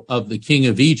widow of the king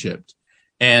of Egypt.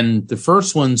 And the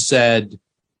first one said,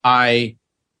 my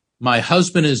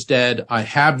husband is dead. I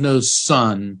have no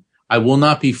son. I will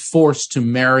not be forced to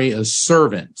marry a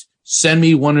servant. Send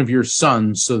me one of your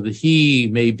sons so that he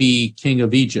may be king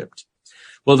of Egypt.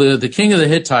 Well, the king of the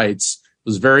Hittites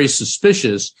was very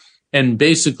suspicious, and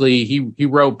basically he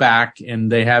wrote back,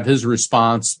 and they have his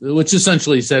response, which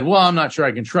essentially said, "Well, I'm not sure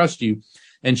I can trust you."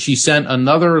 And she sent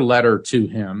another letter to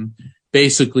him,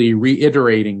 basically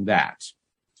reiterating that.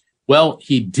 Well,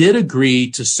 he did agree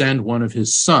to send one of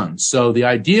his sons. So the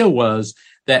idea was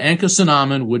that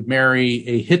Ankhesenamun would marry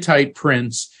a Hittite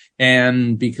prince,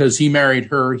 and because he married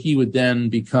her, he would then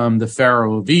become the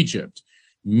pharaoh of Egypt.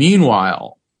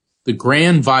 Meanwhile, the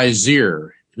Grand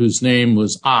Vizier, whose name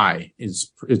was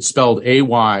it's spelled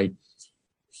A-Y,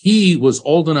 he was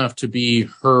old enough to be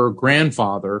her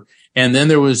grandfather. And then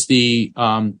there was the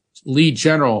lead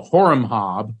general,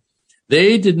 Horemheb.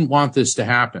 They didn't want this to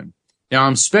happen. Now,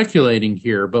 I'm speculating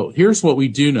here, but here's what we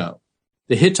do know.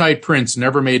 The Hittite prince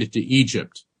never made it to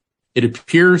Egypt. It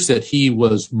appears that he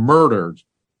was murdered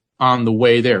on the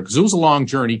way there, because it was a long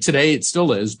journey. Today it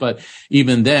still is, but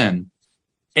even then.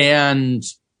 And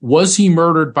was he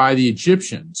murdered by the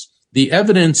Egyptians? The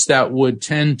evidence that would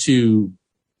tend to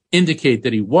indicate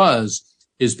that he was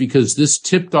is because this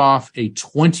tipped off a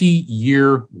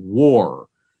 20-year war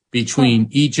between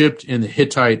Egypt and the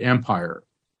Hittite Empire.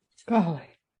 Golly.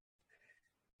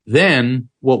 Then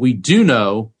what we do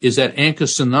know is that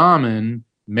Ankhesenamun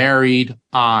married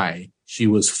She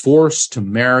was forced to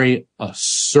marry a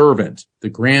servant, the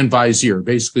Grand Vizier,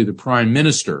 basically the prime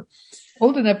minister.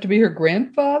 Old enough to be her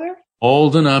grandfather?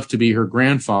 old enough to be her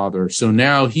grandfather. So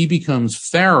now he becomes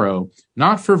Pharaoh,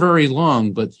 not for very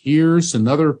long, but here's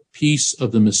another piece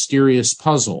of the mysterious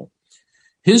puzzle.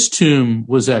 His tomb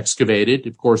was excavated.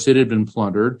 Of course, it had been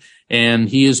plundered, and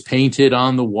he is painted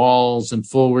on the walls in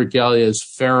full regalia as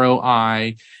Pharaoh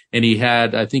I, and he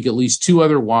had, I think, at least 2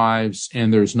 other wives,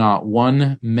 and there's not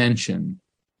one mention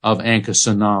of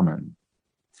Ankhesenamun.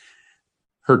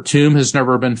 Her tomb has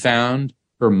never been found.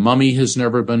 Her mummy has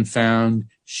never been found.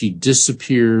 She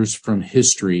disappears from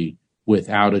history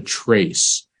without a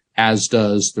trace, as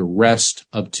does the rest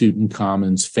of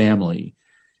Tutankhamun's family.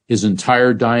 His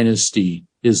entire dynasty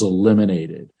is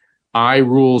eliminated. I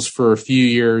rules for a few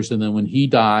years, and then when he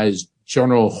dies,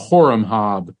 General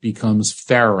Horemheb becomes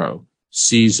Pharaoh,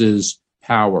 seizes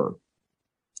power.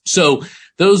 So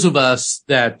those of us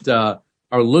that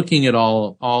are looking at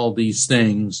all these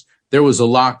things, there was a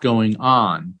lot going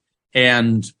on.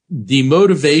 And the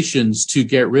motivations to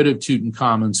get rid of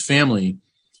Tutankhamun's family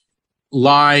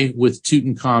lie with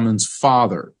Tutankhamun's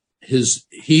father.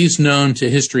 He's known to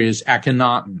history as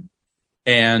Akhenaten.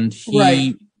 And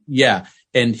he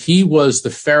was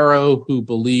the pharaoh who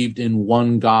believed in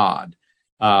one God.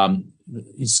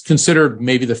 He's considered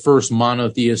maybe the first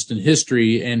monotheist in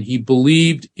history, and he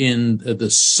believed in the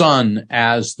sun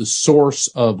as the source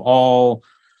of all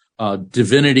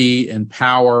divinity and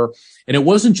power. And it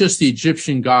wasn't just the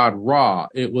Egyptian god Ra,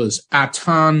 it was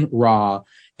Atan Ra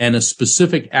and a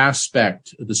specific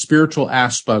aspect, the spiritual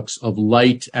aspects of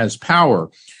light as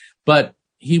power. But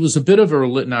he was a bit of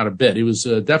he was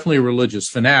definitely a religious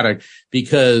fanatic,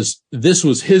 because this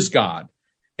was his God,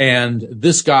 and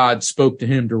this God spoke to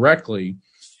him directly.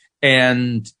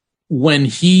 And when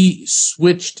he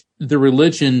switched the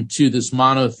religion to this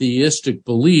monotheistic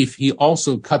belief, he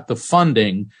also cut the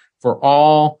funding for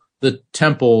all the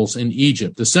temples in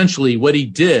Egypt. Essentially, what he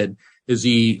did is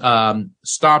he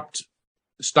stopped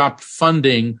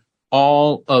funding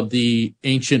all of the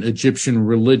ancient Egyptian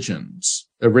religion.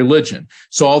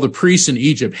 So all the priests in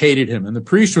Egypt hated him, and the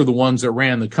priests were the ones that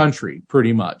ran the country,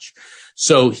 pretty much.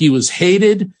 So he was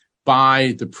hated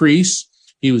by the priests.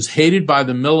 He was hated by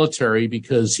the military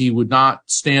because he would not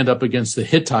stand up against the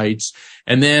Hittites.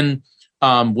 And then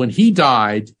when he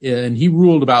died, and he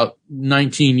ruled about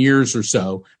 19 years or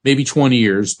so, maybe 20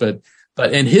 years,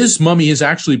 and his mummy has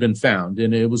actually been found,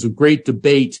 and it was a great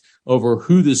debate over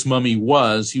who this mummy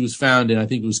was. He was found in, I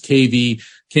think it was KV,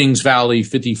 Kings Valley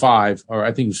 55, or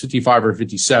I think it was 55 or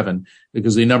 57,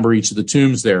 because they number each of the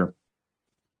tombs there.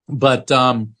 But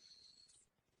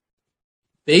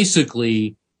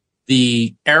basically,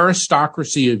 the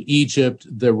aristocracy of Egypt,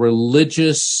 the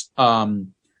religious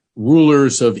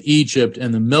rulers of Egypt,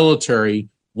 and the military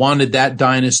wanted that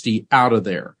dynasty out of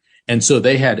there. And so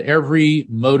they had every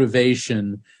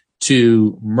motivation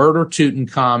to murder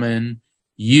Tutankhamun,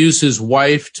 use his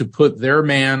wife to put their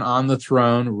man on the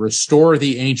throne, restore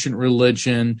the ancient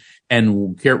religion,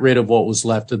 and get rid of what was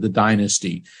left of the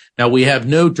dynasty. Now, we have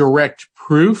no direct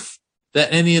proof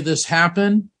that any of this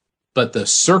happened, but the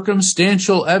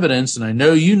circumstantial evidence, and I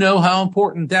know you know how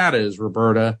important that is,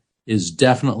 Roberta, is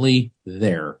definitely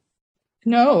there.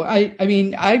 No, I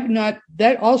mean,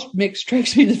 that all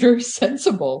strikes me as very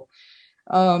sensible.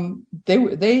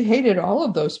 They hated all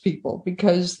of those people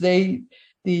because the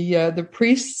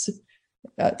priests,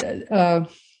 I'm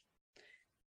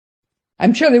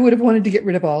sure they would have wanted to get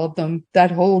rid of all of them. That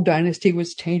whole dynasty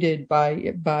was tainted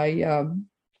by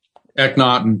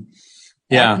Akhenaten.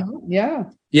 Yeah. Akhenaten, yeah.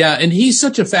 Yeah. And he's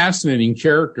such a fascinating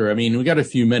character. I mean, we got a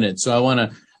few minutes, so I want to,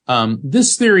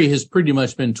 this theory has pretty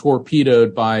much been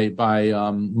torpedoed by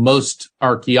most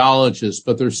archaeologists,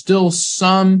 but there's still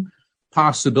some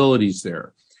possibilities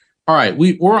there. All right.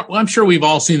 I'm sure we've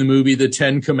all seen the movie, The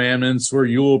 10 Commandments, where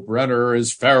Yul Brynner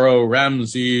is Pharaoh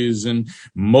Ramses and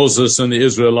Moses and the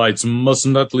Israelites must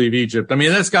not leave Egypt. I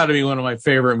mean, that's got to be one of my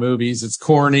favorite movies. It's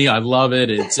corny. I love it.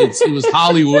 It was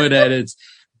Hollywood at its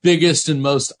biggest and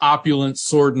most opulent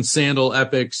sword and sandal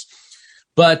epics.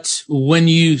 But when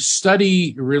you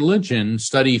study religion,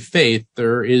 study faith,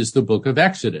 there is the book of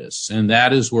Exodus, and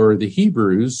that is where the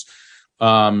Hebrews,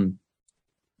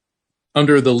 under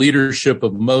the leadership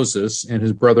of Moses and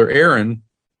his brother Aaron,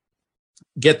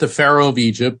 get the Pharaoh of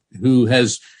Egypt, who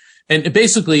has, and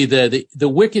basically the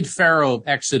wicked Pharaoh of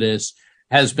Exodus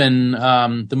has been,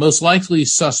 the most likely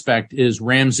suspect is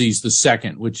Ramses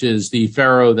II, which is the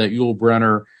Pharaoh that Yul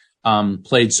Brynner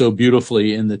played so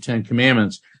beautifully in the 10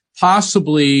 Commandments.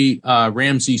 Possibly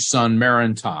Ramses' son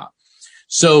Merenptah.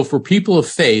 So for people of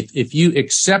faith, if you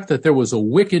accept that there was a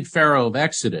wicked Pharaoh of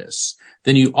Exodus,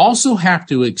 then you also have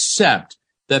to accept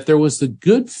that there was the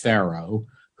good Pharaoh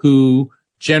who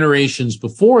generations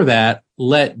before that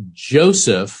let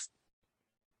Joseph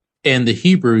and the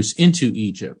Hebrews into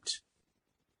Egypt.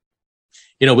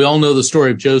 You know, we all know the story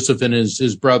of Joseph and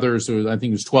his brothers. I think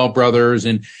it was 12 brothers,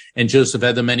 and Joseph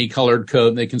had the many-colored coat,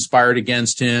 and they conspired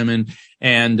against him, and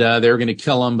they were going to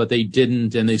kill him, but they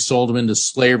didn't, and they sold him into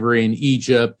slavery in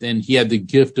Egypt, and he had the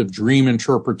gift of dream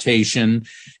interpretation,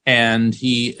 and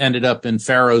he ended up in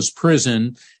Pharaoh's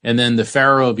prison, and then the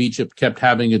Pharaoh of Egypt kept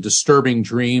having a disturbing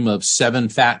dream of 7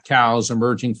 fat cows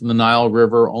emerging from the Nile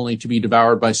River, only to be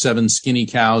devoured by 7 skinny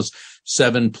cows,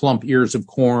 7 plump ears of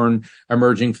corn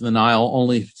emerging from the Nile,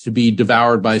 only to be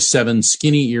devoured by 7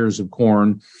 skinny ears of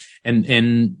corn.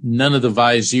 And none of the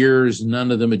viziers, none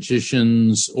of the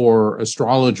magicians or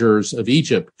astrologers of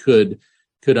Egypt could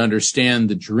understand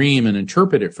the dream and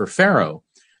interpret it for Pharaoh.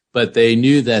 But they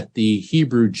knew that the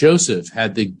Hebrew Joseph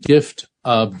had the gift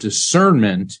of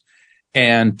discernment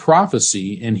and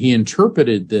prophecy, and he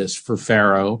interpreted this for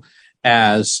Pharaoh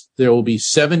as there will be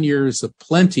 7 years of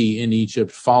plenty in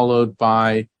Egypt, followed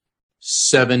by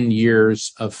 7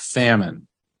 years of famine.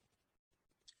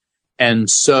 And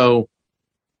so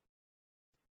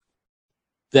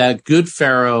that good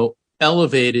Pharaoh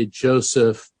elevated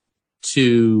Joseph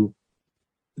to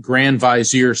Grand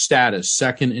Vizier status,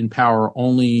 second in power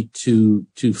only to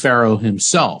Pharaoh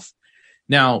himself.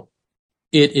 Now,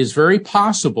 it is very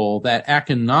possible that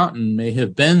Akhenaten may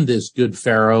have been this good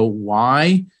Pharaoh.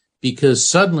 Why? Because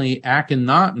suddenly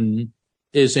Akhenaten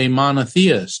is a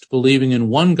monotheist, believing in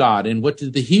one God. And what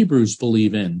did the Hebrews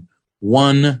believe in?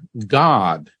 One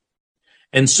God.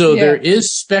 And so there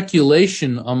is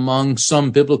speculation among some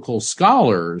biblical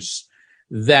scholars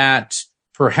that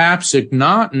perhaps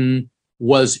Akhenaten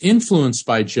was influenced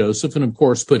by Joseph and, of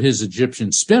course, put his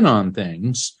Egyptian spin on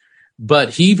things,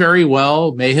 but he very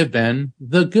well may have been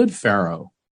the good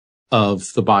Pharaoh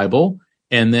of the Bible.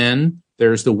 And then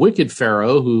there's the wicked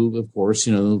Pharaoh who, of course,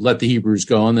 let the Hebrews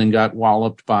go and then got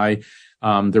walloped by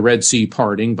the Red Sea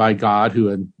parting by God, who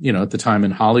had, at the time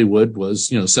in Hollywood was,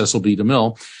 Cecil B.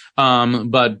 DeMille.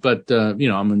 I'm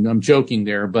joking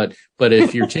there, but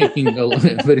if you're taking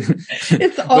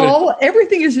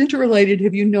everything is interrelated.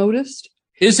 Have you noticed?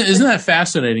 Isn't that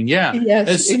fascinating? Yeah.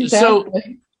 Yes,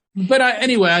 exactly.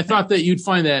 Anyway, I thought that you'd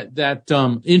find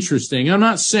that interesting. I'm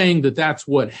not saying that that's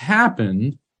what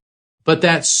happened, but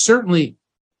that certainly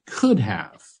could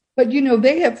have. But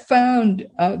they have found.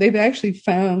 They've actually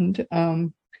found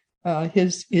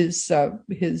his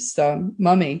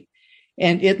mummy,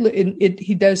 and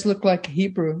he does look like a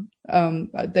Hebrew.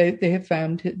 They have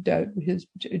found his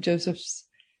Joseph's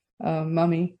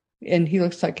mummy, and he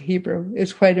looks like a Hebrew.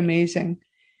 It's quite amazing.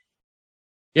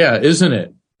 Yeah, isn't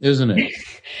it? There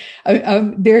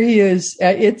he is.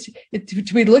 It's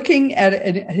to be looking at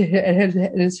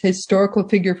his historical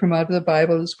figure from out of the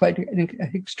Bible is quite an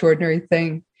extraordinary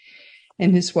thing.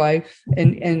 And his wife,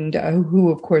 and who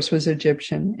of course was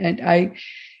Egyptian, and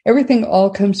everything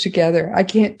all comes together. I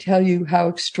can't tell you how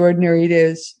extraordinary it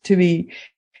is to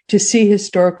see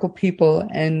historical people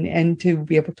and to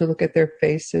be able to look at their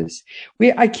faces. We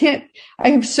have to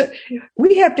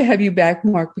have you back,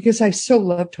 Mark, because I so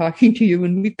love talking to you,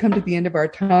 and we've come to the end of our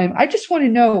time. I just want to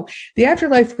know, the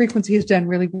Afterlife Frequency has done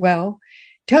really well.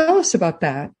 Tell us about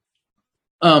that.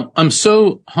 I'm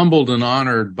so humbled and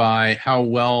honored by how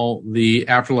well the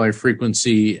Afterlife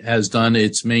Frequency has done.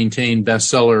 It's maintained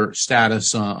bestseller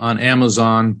status on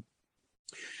Amazon.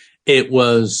 It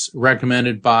was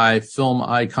recommended by film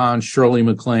icon Shirley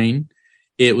MacLaine.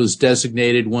 It was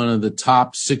designated one of the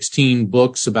top 16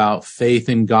 books about faith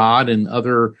in God, and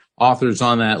other authors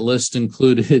on that list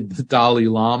included the Dalai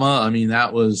Lama. I mean,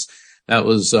 that was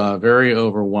very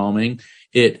overwhelming.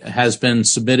 It has been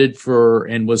submitted for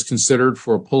and was considered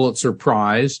for a Pulitzer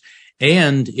Prize,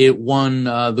 and it won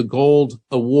the Gold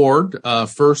Award,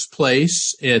 first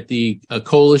place at the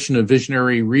Coalition of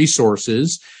Visionary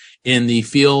Resources in the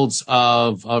fields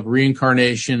of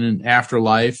reincarnation and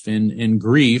afterlife and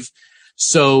grief.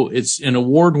 So it's an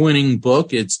award-winning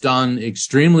book. It's done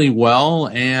extremely well,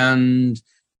 and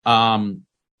I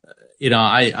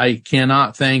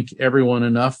cannot thank everyone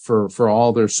enough for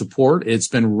all their support. It's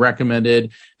been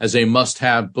recommended as a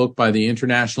must-have book by the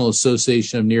International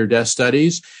Association of Near-Death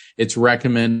Studies. It's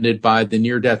recommended by the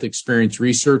Near-Death Experience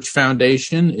Research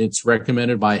Foundation. It's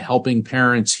recommended by Helping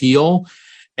Parents Heal.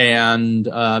 And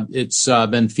it's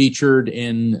been featured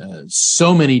in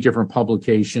so many different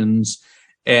publications.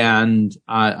 And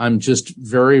I'm just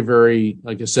very, very,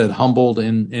 like I said, humbled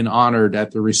and honored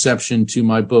at the reception to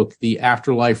my book, The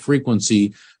Afterlife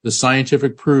Frequency, the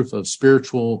scientific proof of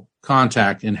spiritual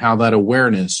contact and how that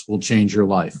awareness will change your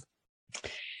life.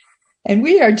 And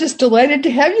we are just delighted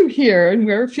to have you here. And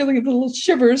we're feeling a little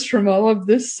shivers from all of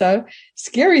this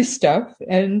scary stuff.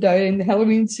 And in the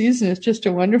Halloween season, it's just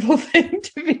a wonderful thing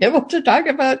to be able to talk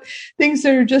about things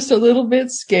that are just a little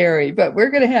bit scary. But we're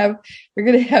going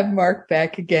to have Mark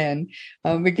back again.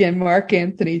 Again, Mark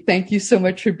Anthony, thank you so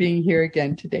much for being here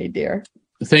again today, dear.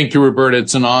 Thank you, Roberta.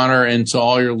 It's an honor. And to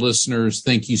all your listeners,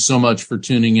 thank you so much for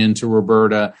tuning in to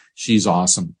Roberta. She's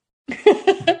awesome.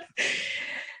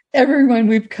 Everyone,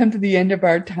 we've come to the end of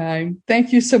our time.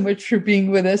 Thank you so much for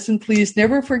being with us. And please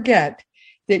never forget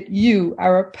that you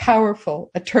are a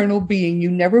powerful, eternal being.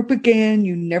 You never began,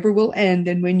 you never will end.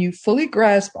 And when you fully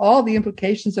grasp all the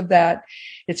implications of that,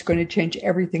 it's going to change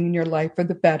everything in your life for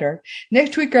the better.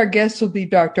 Next week, our guest will be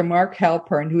Dr. Mark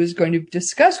Halpern, who is going to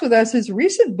discuss with us his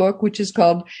recent book, which is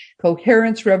called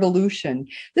Coherence Revolution.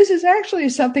 This is actually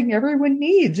something everyone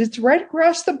needs. It's right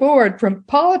across the board, from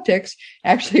politics,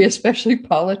 actually especially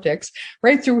politics,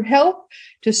 right through health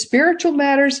to spiritual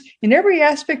matters in every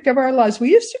aspect of our lives.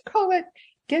 We used to call it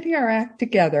getting our act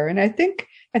together. And I think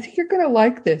you're going to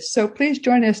like this. So please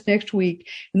join us next week.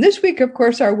 And this week, of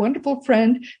course, our wonderful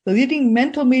friend, the leading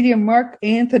mental medium, Mark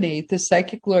Anthony, the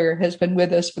psychic lawyer, has been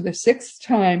with us for the 6th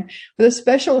time with a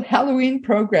special Halloween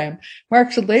program.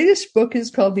 Mark's latest book is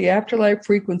called The Afterlife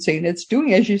Frequency, and it's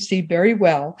doing, as you see, very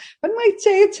well. One might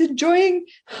say it's enjoying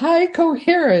high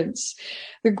coherence.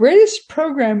 The greatest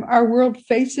our world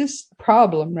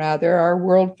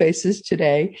faces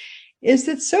today is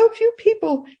that so few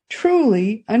people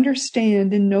truly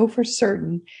understand and know for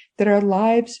certain that our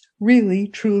lives really,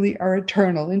 truly are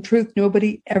eternal. In truth,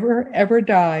 nobody ever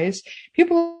dies.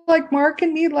 People like Mark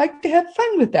and me like to have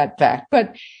fun with that fact,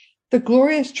 but the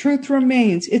glorious truth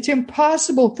remains. It's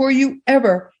impossible for you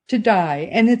ever to die,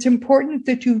 and it's important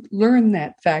that you learn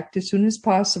that fact as soon as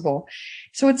possible.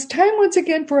 So it's time once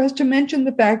again for us to mention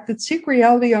the fact that Seek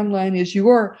Reality Online is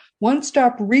your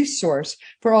one-stop resource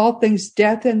for all things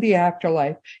death and the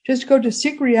afterlife. Just go to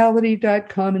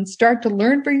seekreality.com and start to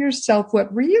learn for yourself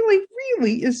what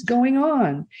really is going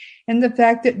on, and the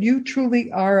fact that you truly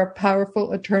are a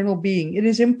powerful, eternal being. It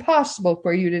is impossible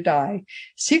for you to die.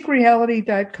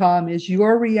 Seekreality.com is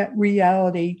your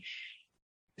reality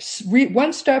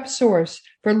one-stop source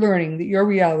for learning that your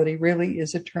reality really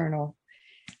is eternal.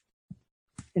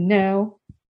 And now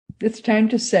it's time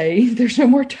to say, there's no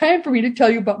more time for me to tell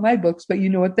you about my books, but you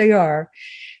know what they are.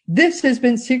 This has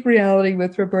been Seek Reality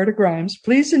with Roberta Grimes.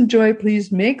 Please enjoy,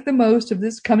 please make the most of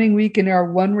this coming week in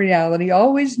our one reality,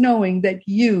 always knowing that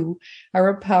you are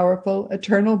a powerful,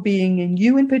 eternal being, and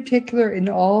you in particular in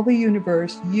all the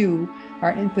universe, you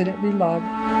are infinitely loved.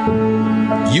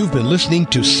 You've been listening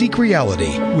to Seek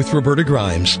Reality with Roberta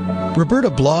Grimes. Roberta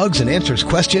blogs and answers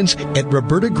questions at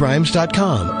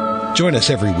robertagrimes.com. Join us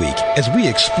every week as we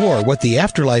explore what the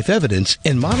afterlife evidence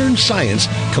and modern science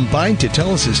combine to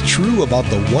tell us is true about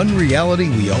the one reality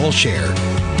we all share.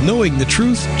 Knowing the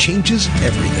truth changes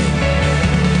everything.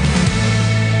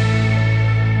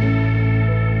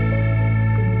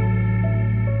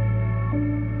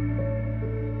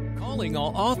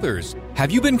 All authors.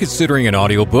 Have you been considering an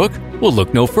audiobook? Well,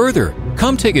 look no further.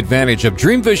 Come take advantage of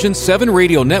Dream Vision 7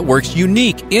 Radio Network's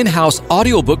unique in-house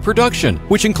audiobook production,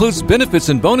 which includes benefits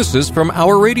and bonuses from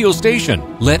our radio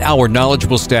station. Let our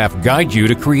knowledgeable staff guide you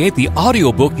to create the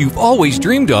audiobook you've always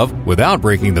dreamed of without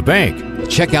breaking the bank.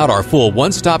 Check out our full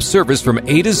one-stop service from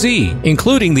A to Z,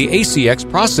 including the ACX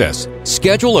process.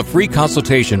 Schedule a free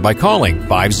consultation by calling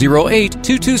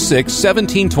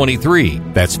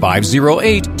 508-226-1723. That's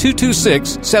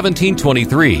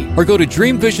 508-226-1723. Or go to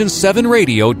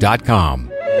DreamVision7Radio.com.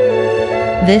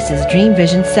 This is Dream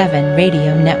Vision 7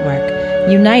 Radio Network,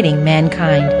 uniting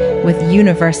mankind with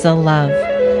universal love.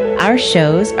 Our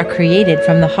shows are created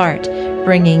from the heart,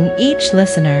 bringing each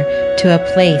listener to a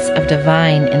place of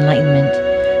divine enlightenment.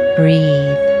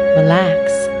 Breathe,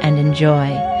 relax, and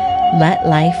enjoy. Let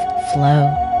life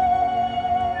flow.